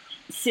out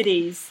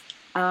cities...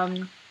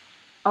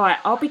 all right,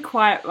 I'll be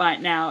quiet right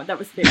now. That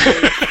was a bit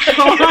weird.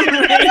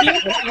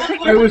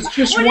 I was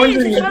just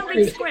wondering. It's one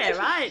big square,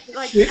 right?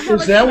 Like,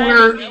 is that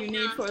where you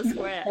need for a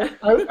square?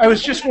 I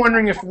was just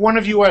wondering if one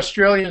of you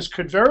Australians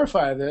could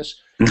verify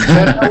this. Is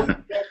that how we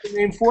got the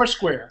name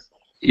Foursquare?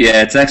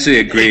 Yeah, it's actually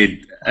a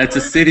grid. It's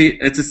a city.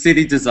 It's a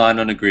city designed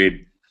on a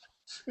grid.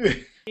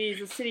 It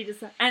is a city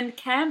design, and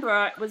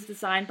Canberra was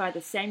designed by the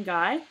same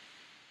guy,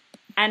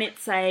 and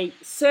it's a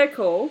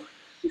circle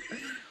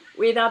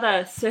with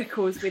other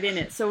circles within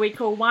it. So we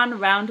call one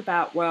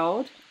roundabout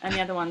world and the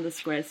other one the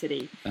square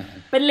city.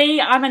 But Lee,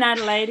 I'm an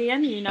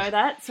Adelaidean, you know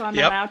that, so I'm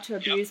allowed to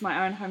abuse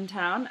my own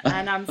hometown,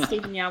 and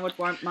Stephen Yarwood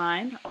won't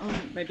mind.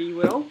 Maybe you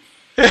will.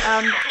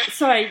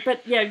 Sorry,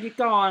 but yeah, you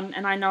go on,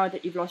 and I know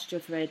that you've lost your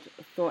thread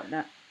of thought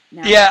now.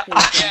 Yeah,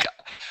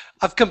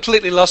 I've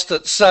completely lost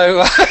it,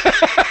 so...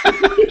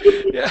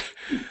 yeah.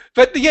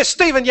 But yes,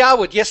 Stephen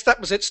Yarwood, yes, that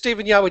was it,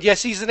 Stephen Yarwood,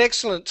 yes, he's an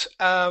excellent,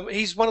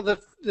 he's one of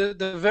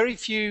the very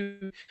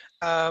few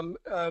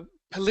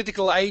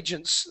political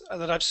agents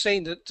that I've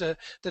seen that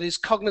is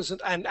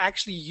cognizant and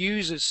actually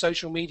uses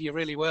social media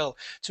really well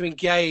to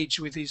engage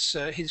with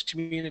his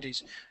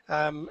communities,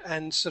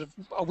 and sort of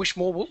I wish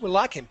more were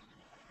like him.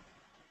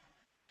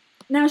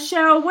 Now,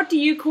 Shel, what do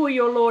you call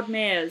your Lord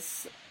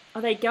Mayors?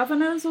 Are they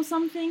governors or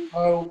something?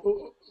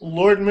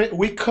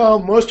 We call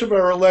most of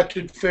our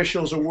elected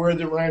officials a word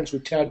that rhymes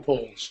with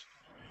tadpoles.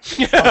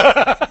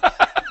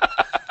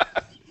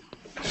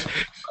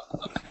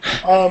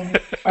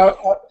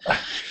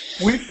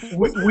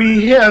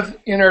 We have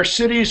in our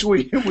cities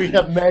we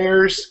have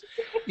mayors,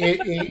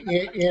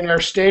 in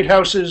our state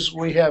houses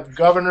we have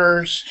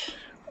governors,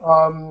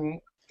 and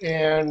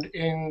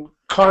in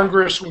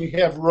Congress we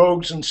have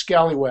rogues and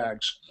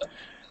scallywags.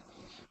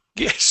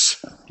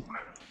 Yes.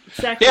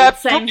 Exactly. Yeah,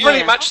 same pretty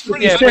here. much.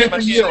 Yeah, Pretty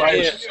much.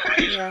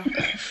 Yeah.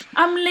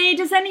 Lee,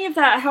 does any of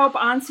that help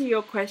answer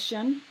your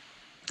question?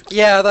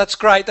 Yeah, that's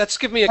great. That's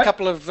given me a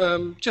couple of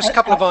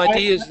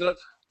ideas.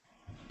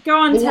 Go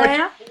on,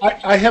 Taya.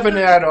 I have an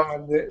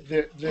add-on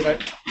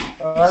that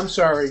I'm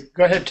sorry.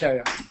 Go ahead,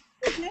 Taya.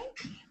 Okay.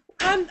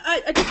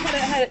 I just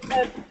had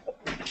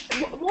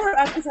more.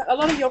 A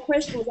lot of your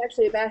question was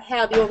actually about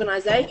how the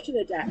organisation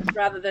adapts,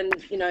 rather than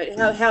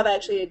how they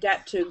actually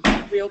adapt to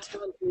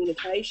real-time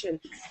communication.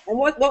 And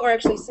what we're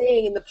actually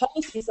seeing in the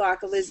policy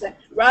cycle is that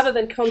rather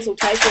than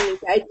consultation and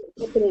engagement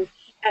happening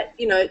at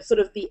sort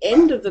of the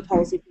end of the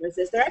policy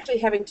process, they're actually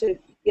having to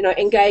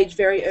engage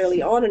very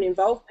early on and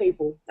involve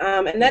people,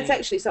 and that's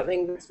actually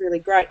something that's really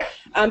great.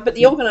 But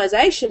the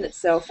organisation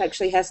itself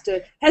actually has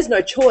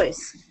no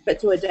choice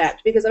but to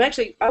adapt, because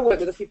I work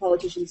with a few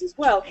politicians as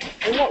well,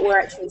 and what we're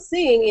actually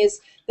seeing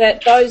is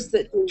that those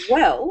that do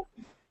well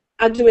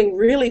are doing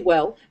really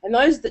well, and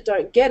those that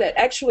don't get it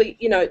actually,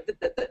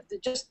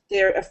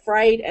 they're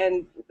afraid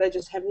and they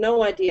just have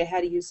no idea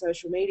how to use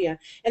social media,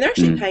 and they're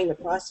actually paying the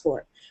price for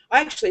it. I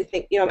actually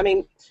think,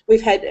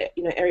 we've had,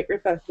 Eric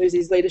Ripper lose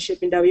his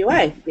leadership in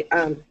WA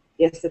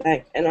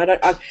yesterday, and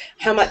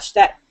how much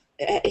that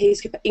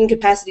his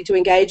incapacity to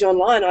engage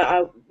online,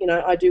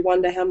 I do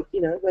wonder how,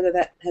 whether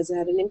that has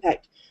had an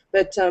impact.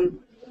 But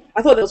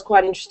I thought that was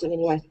quite interesting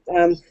anyway,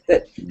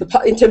 that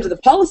in terms of the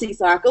policy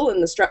cycle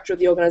and the structure of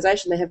the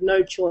organisation, they have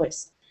no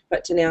choice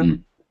but to now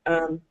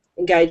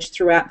engage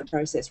throughout the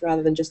process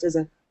rather than just as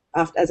an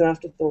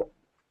afterthought.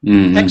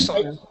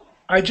 Excellent.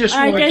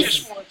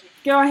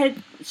 Go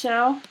ahead,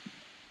 Shel.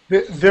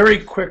 Very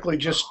quickly,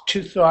 just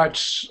 2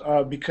 thoughts,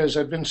 because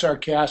I've been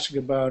sarcastic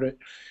about it.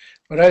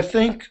 But I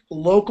think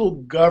local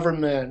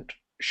government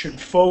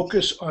should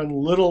focus on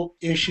little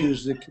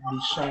issues that can be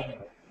solved.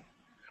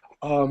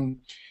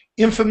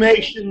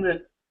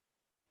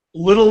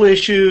 Little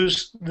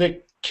issues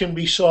that can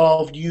be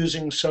solved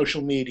using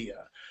social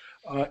media.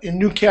 In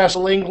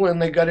Newcastle, England,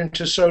 they got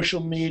into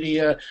social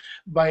media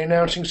by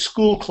announcing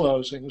school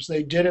closings.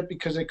 They did it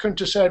because they couldn't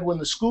decide when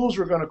the schools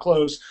were going to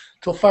close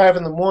till 5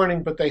 in the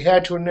morning, but they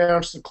had to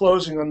announce the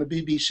closing on the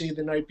BBC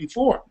the night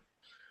before.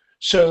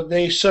 So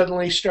they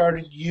suddenly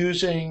started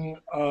using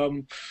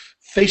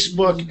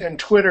Facebook and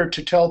Twitter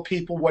to tell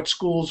people what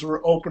schools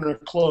were open or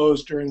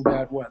closed during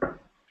bad weather.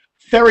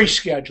 Ferry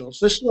schedules.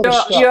 This little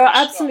stuff. You're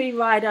absolutely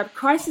right.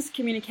 Crisis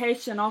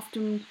communication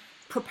often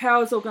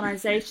propels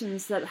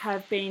organisations that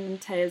have been, in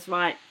Taya's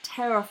right,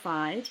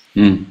 terrified.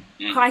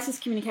 Crisis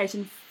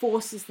communication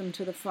forces them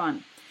to the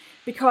front.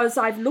 Because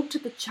I've looked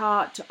at the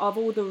chart of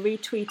all the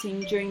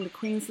retweeting during the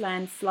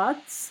Queensland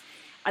floods.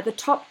 The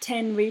top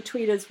 10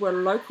 retweeters were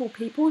local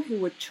people who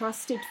were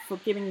trusted for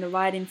giving the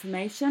right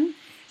information.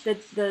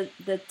 The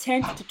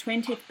 10th to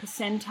 20th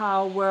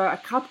percentile were a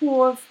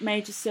couple of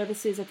major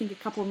services, I think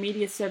a couple of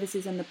media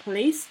services and the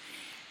police.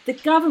 The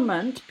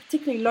government,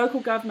 particularly local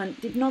government,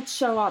 did not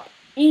show up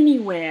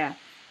anywhere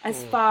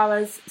as far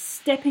as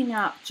stepping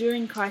up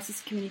during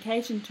crisis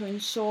communication to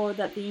ensure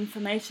that the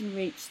information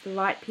reached the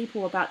right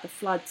people about the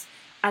floods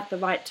at the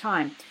right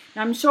time.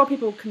 Now, I'm sure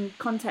people can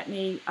contact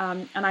me,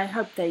 and I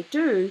hope they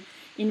do,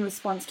 in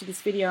response to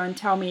this video and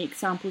tell me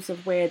examples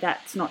of where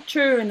that's not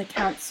true and the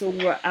council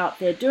were out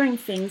there doing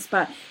things.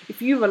 But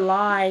if you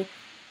rely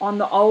on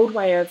the old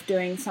way of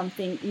doing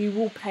something, you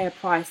will pay a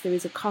price. There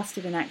is a cost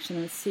of inaction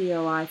and a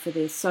COI for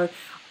this. So,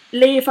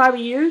 Lee, if I were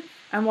you,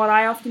 and what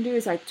I often do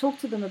is I talk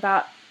to them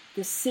about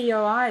the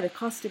COI, the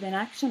cost of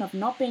inaction, of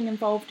not being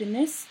involved in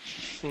this,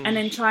 and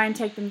then try and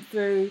take them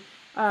through.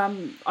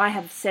 I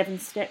have 7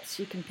 steps,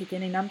 you can pick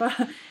any number,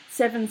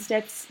 7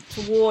 steps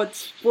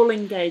towards full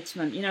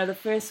engagement. You know, the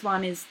first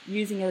one is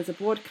using it as a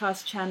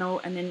broadcast channel,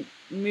 and then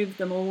move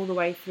them all the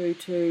way through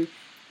to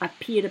a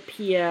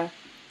peer-to-peer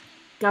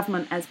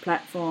government as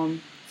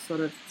platform sort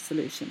of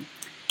solution.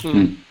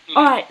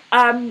 All right.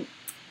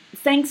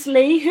 Thanks,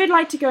 Lee. Who'd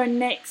like to go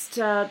next?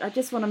 I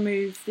just want to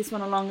move this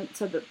one along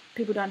so that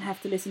people don't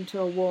have to listen to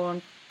a War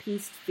and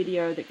Peace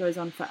video that goes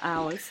on for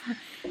hours.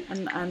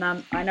 and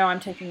I know I'm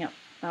taking up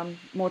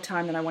more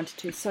time than I wanted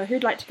to. So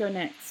who'd like to go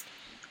next?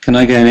 Can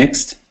I go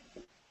next?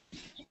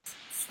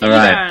 Stephen.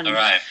 All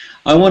right.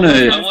 I want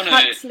to.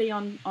 Huxley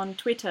on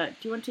Twitter.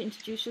 Do you want to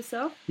introduce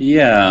yourself?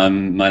 Yeah,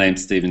 my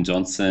name's Stephen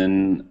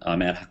Johnson.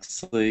 I'm at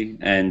Huxley,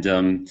 and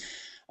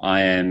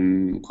I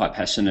am quite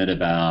passionate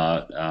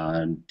about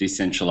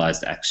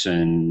decentralized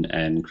action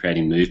and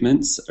creating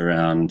movements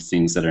around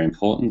things that are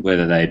important,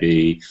 whether they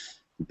be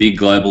big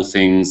global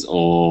things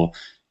or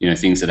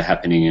things that are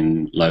happening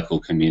in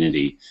local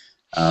community.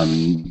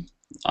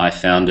 I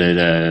founded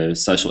a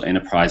social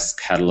enterprise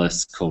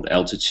catalyst called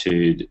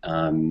Altitude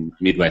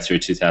midway through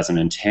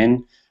 2010,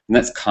 and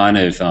that's kind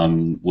of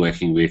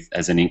working with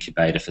as an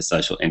incubator for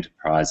social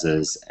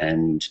enterprises,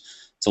 and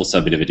it's also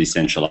a bit of a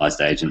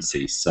decentralized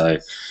agency. So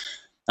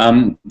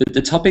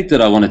the topic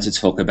that I wanted to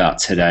talk about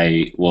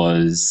today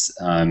was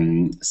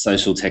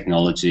social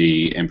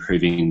technology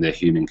improving the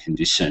human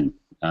condition.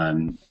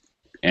 And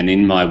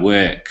in my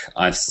work,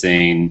 I've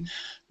seen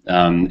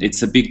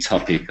it's a big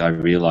topic, I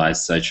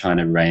realise, so trying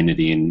to rein it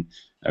in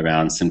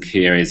around some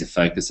key areas of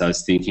focus. I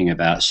was thinking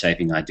about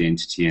shaping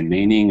identity and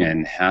meaning,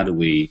 and how do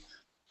we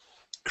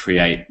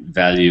create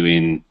value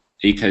in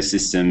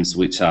ecosystems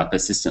which are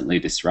persistently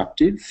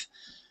disruptive,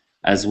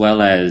 as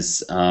well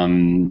as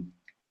in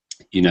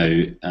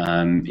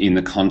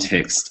the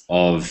context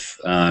of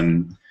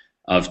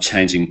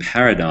changing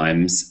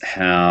paradigms,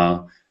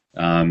 how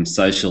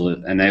social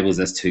enables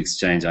us to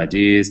exchange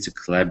ideas, to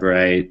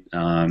collaborate,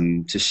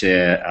 to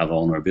share our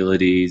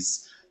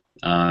vulnerabilities,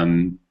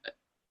 and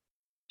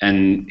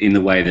in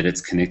the way that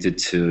it's connected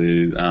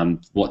to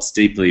what's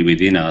deeply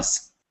within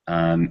us,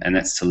 and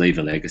that's to leave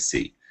a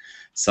legacy.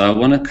 So I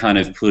want to kind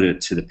of put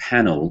it to the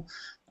panel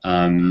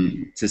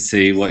to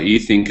see what you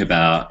think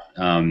about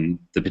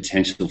the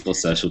potential for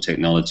social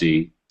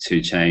technology to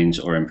change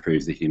or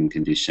improve the human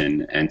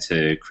condition and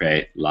to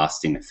create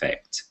lasting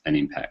effect and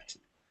impact.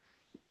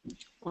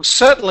 Well,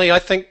 certainly, I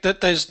think that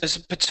there's a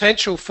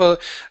potential for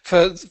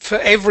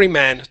every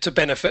man to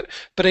benefit,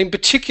 but in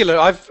particular,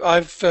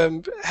 I've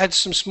had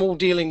some small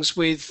dealings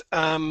with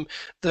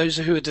those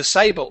who are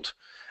disabled,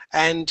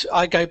 and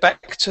I go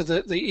back to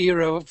the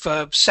era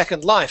of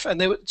Second Life,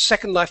 and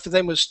Second Life for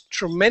them was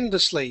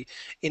tremendously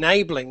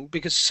enabling,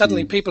 because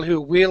suddenly people who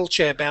are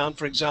wheelchair bound,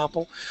 for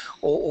example,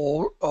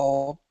 or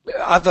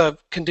other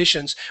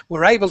conditions,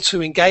 were able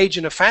to engage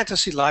in a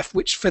fantasy life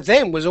which for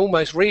them was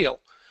almost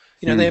real.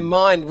 Their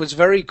mind was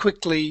very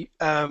quickly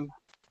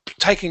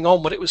taking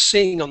on what it was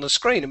seeing on the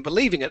screen and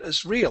believing it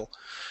as real.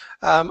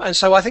 And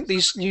so I think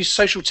these new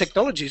social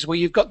technologies, where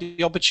you've got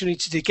the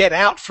opportunity to get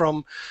out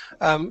from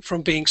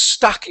being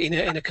stuck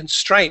in a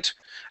constraint,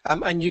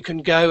 and you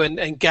can go and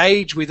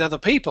engage with other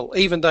people,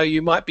 even though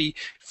you might be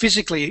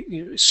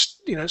physically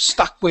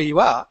stuck where you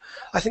are.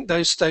 I think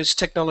those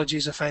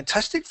technologies are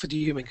fantastic for the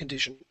human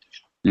condition.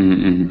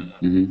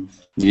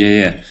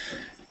 Yeah.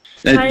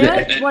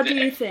 Taya, what do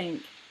you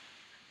think?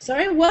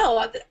 Sorry,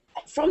 well,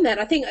 from that,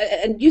 I think,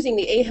 and using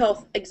the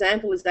e-health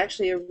example is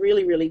actually a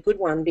really, really good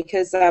one,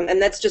 because, and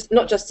that's just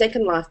not just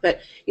Second Life, but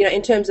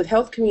in terms of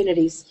health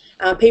communities,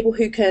 people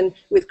who can,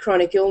 with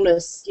chronic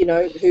illness,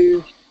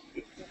 who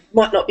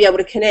might not be able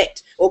to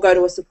connect or go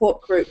to a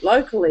support group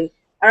locally,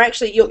 are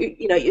actually,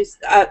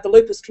 the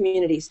lupus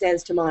community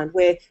stands to mind,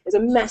 where there's a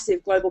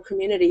massive global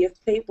community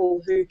of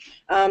people who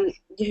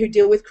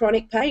deal with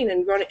chronic pain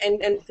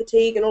and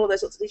fatigue and all of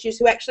those sorts of issues,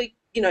 who actually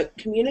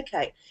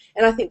communicate.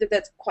 And I think that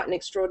that's quite an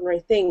extraordinary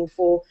thing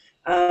for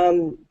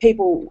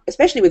people,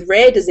 especially with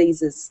rare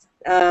diseases,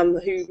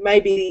 who may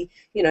be,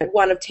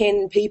 one of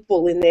 10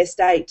 people in their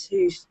state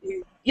who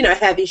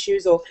have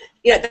issues, or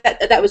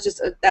that was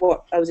just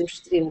what I was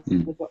interested in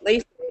with what Lee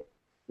said.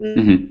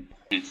 Mm-hmm.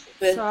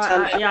 But, so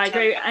I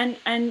agree.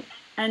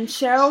 And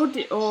Shel,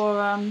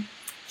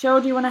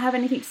 Shel, do you want to have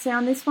anything to say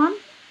on this one?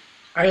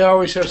 I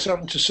always have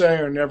something to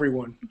say on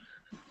everyone,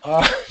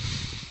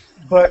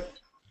 but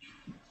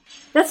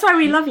that's why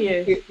we love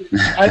you.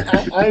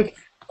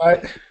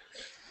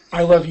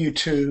 I love you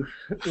too.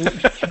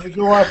 Can we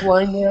go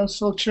offline now,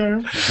 Silk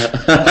Charm?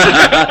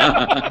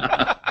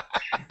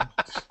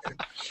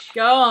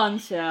 Go on,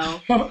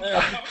 Shel.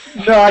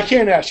 No, I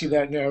can't ask you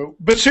that. No,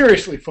 but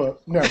seriously,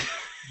 folks. No,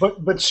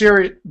 but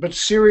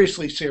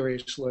seriously.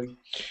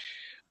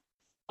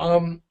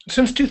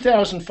 Since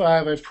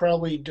 2005, I've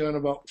probably done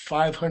about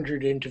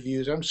 500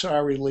 interviews. I'm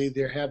sorry, Lee,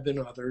 there have been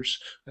others.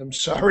 I'm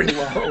sorry,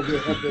 Laurel, there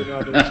have been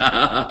others.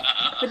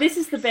 But this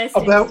is the best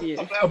interview.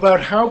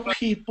 About how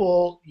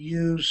people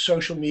use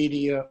social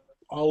media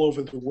all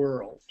over the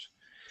world.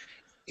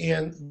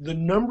 And the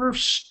number of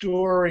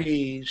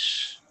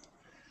stories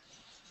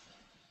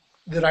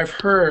that I've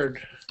heard,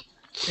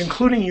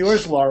 including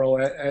yours, Laurel,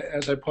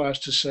 as I pause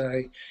to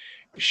say,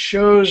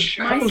 shows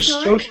how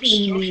social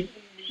media...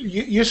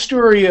 Your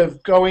story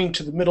of going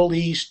to the Middle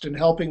East and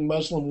helping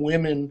Muslim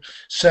women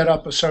set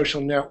up a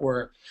social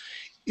network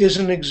is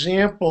an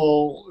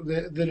example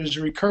that is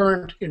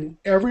recurrent in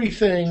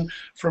everything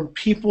from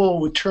people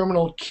with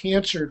terminal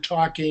cancer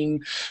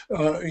talking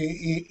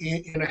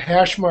in a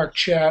hashmark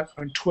chat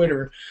on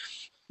Twitter.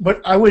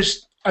 But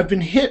I've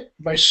been hit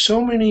by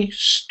so many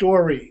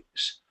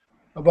stories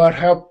about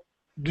how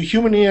the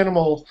human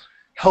animal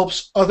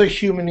helps other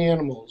human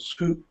animals,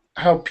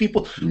 how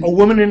people, a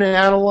woman in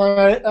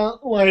Adelaide,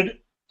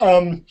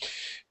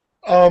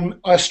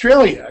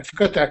 Australia, I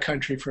forgot that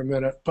country for a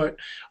minute, but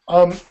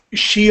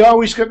she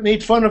always got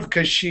made fun of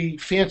because she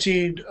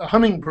fancied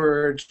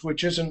hummingbirds,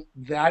 which isn't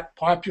that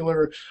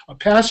popular a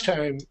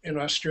pastime in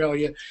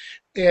Australia.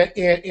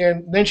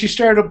 And then she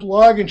started a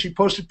blog and she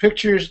posted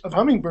pictures of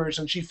hummingbirds,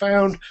 and she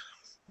found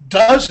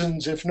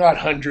dozens, if not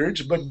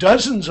hundreds, but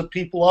dozens of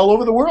people all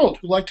over the world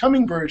who liked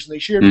hummingbirds, and they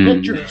shared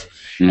pictures.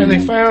 And they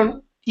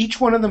found,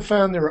 each one of them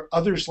found there are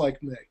others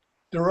like me.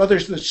 There are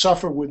others that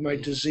suffer with my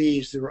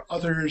disease. There are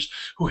others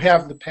who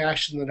have the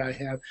passion that I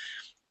have.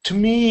 To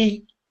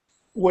me,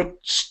 what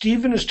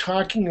Stephen is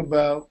talking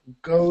about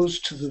goes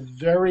to the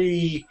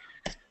very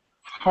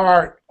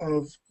heart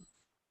of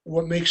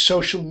what makes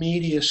social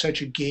media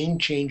such a game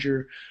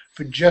changer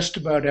for just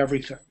about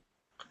everything.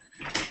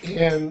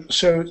 And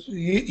so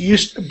you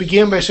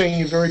began by saying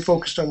you're very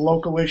focused on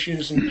local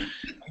issues, and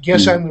I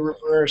guess I'm the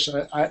reverse.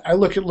 I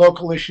look at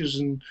local issues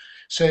and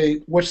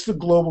say, what's the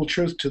global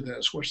truth to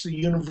this? What's the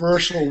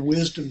universal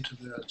wisdom to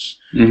this?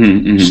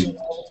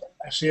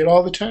 I see it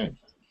all the time.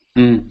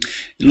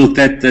 Look,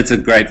 that's a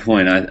great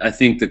point. I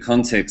think the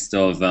context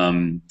of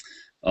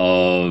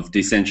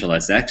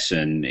decentralized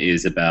action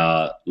is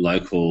about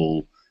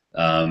local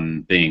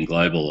being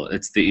global.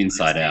 It's the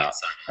inside-out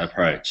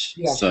approach.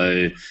 Yeah.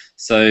 So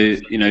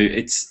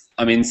it's.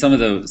 I mean, some of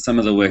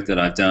the work that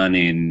I've done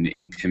in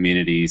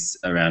communities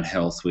around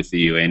health with the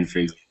UN, for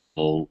example,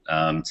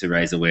 to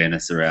raise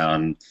awareness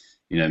around,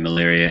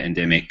 malaria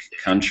endemic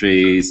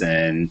countries,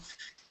 and,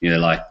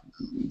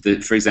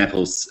 for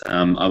example,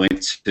 I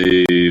went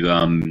to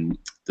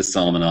the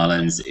Solomon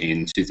Islands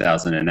in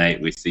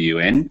 2008 with the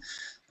UN,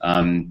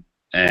 and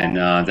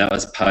that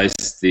was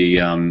post the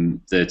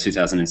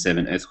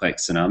 2007 earthquake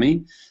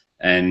tsunami,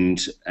 and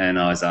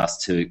I was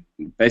asked to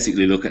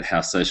basically look at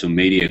how social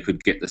media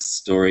could get the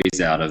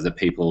stories out of the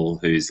people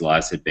whose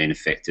lives had been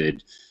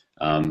affected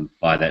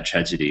by that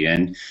tragedy,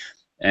 and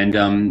I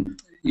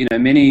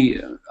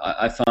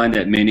find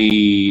that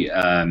many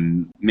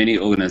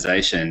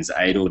organisations,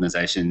 aid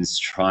organisations,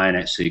 try and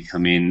actually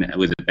come in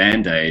with a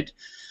band-aid,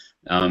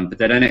 but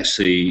they don't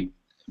actually.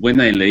 When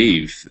they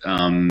leave,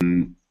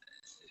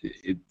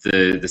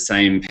 the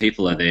same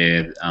people are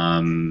there,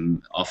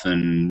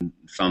 often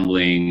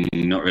fumbling,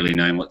 not really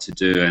knowing what to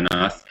do. And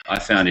I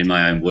found in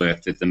my own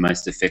work that the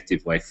most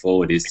effective way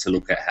forward is to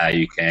look at how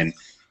you can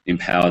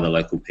empower the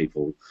local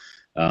people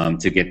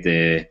to get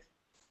their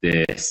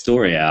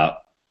story out,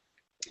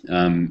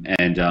 and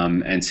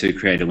to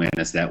create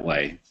awareness that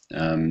way.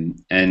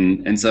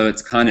 And so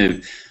it's kind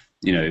of,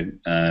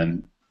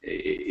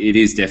 it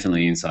is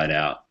definitely inside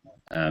out.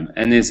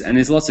 And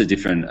there's lots of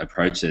different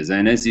approaches.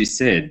 And as you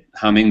said,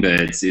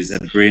 hummingbirds is a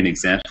brilliant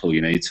example.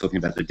 You're talking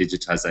about the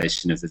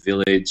digitization of the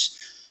village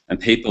and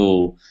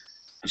people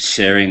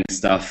sharing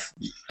stuff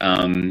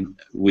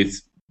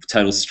with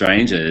total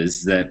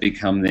strangers that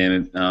become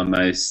their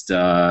most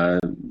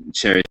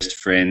cherished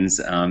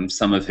friends,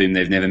 some of whom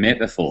they've never met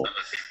before.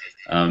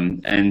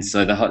 And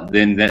so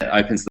then that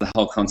opens the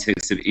whole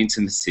context of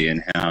intimacy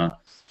and how,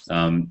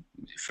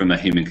 from a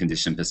human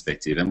condition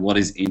perspective, and what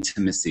is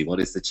intimacy? What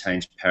is the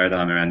changed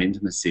paradigm around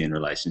intimacy in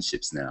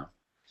relationships now?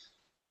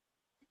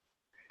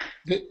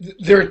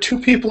 There are two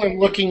people I'm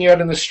looking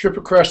at in the strip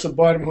across the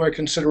bottom who I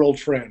consider old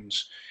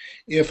friends.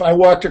 If I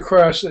walked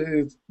across,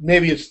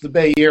 maybe it's the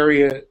Bay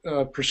Area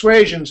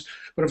persuasions,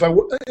 but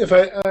if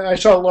I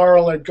saw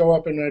Laurel, I'd go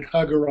up and I'd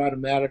hug her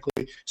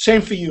automatically.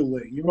 Same for you,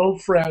 Lee. You're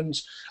old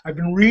friends. I've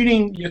been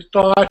reading your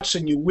thoughts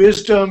and your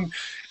wisdom.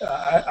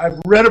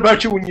 I've read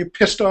about you when you're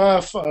pissed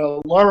off.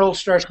 Laurel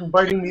starts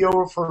inviting me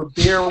over for a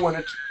beer when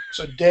it's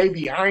a day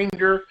behind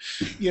her.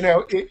 You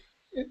know,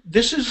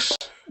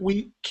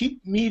 we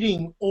keep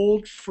meeting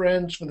old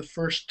friends for the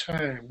first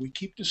time. We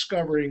keep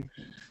discovering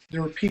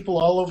there are people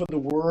all over the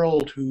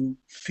world who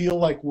feel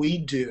like we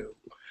do.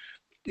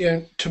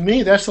 And to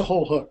me, that's the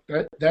whole hook.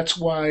 That's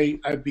why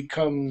I've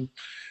become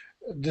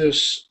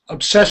this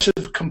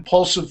obsessive,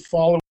 compulsive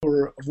follower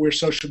of where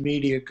social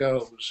media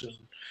goes.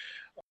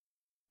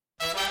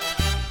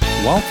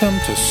 Welcome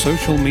to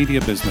Social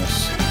Media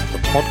Business, the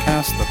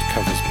podcast that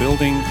covers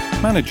building,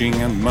 managing,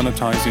 and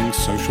monetizing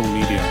social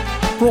media.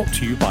 Brought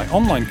to you by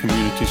online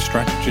community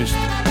strategist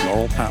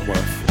Laurel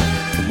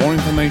Patworth. For more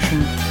information,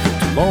 go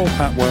to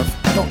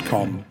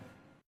laurelpatworth.com.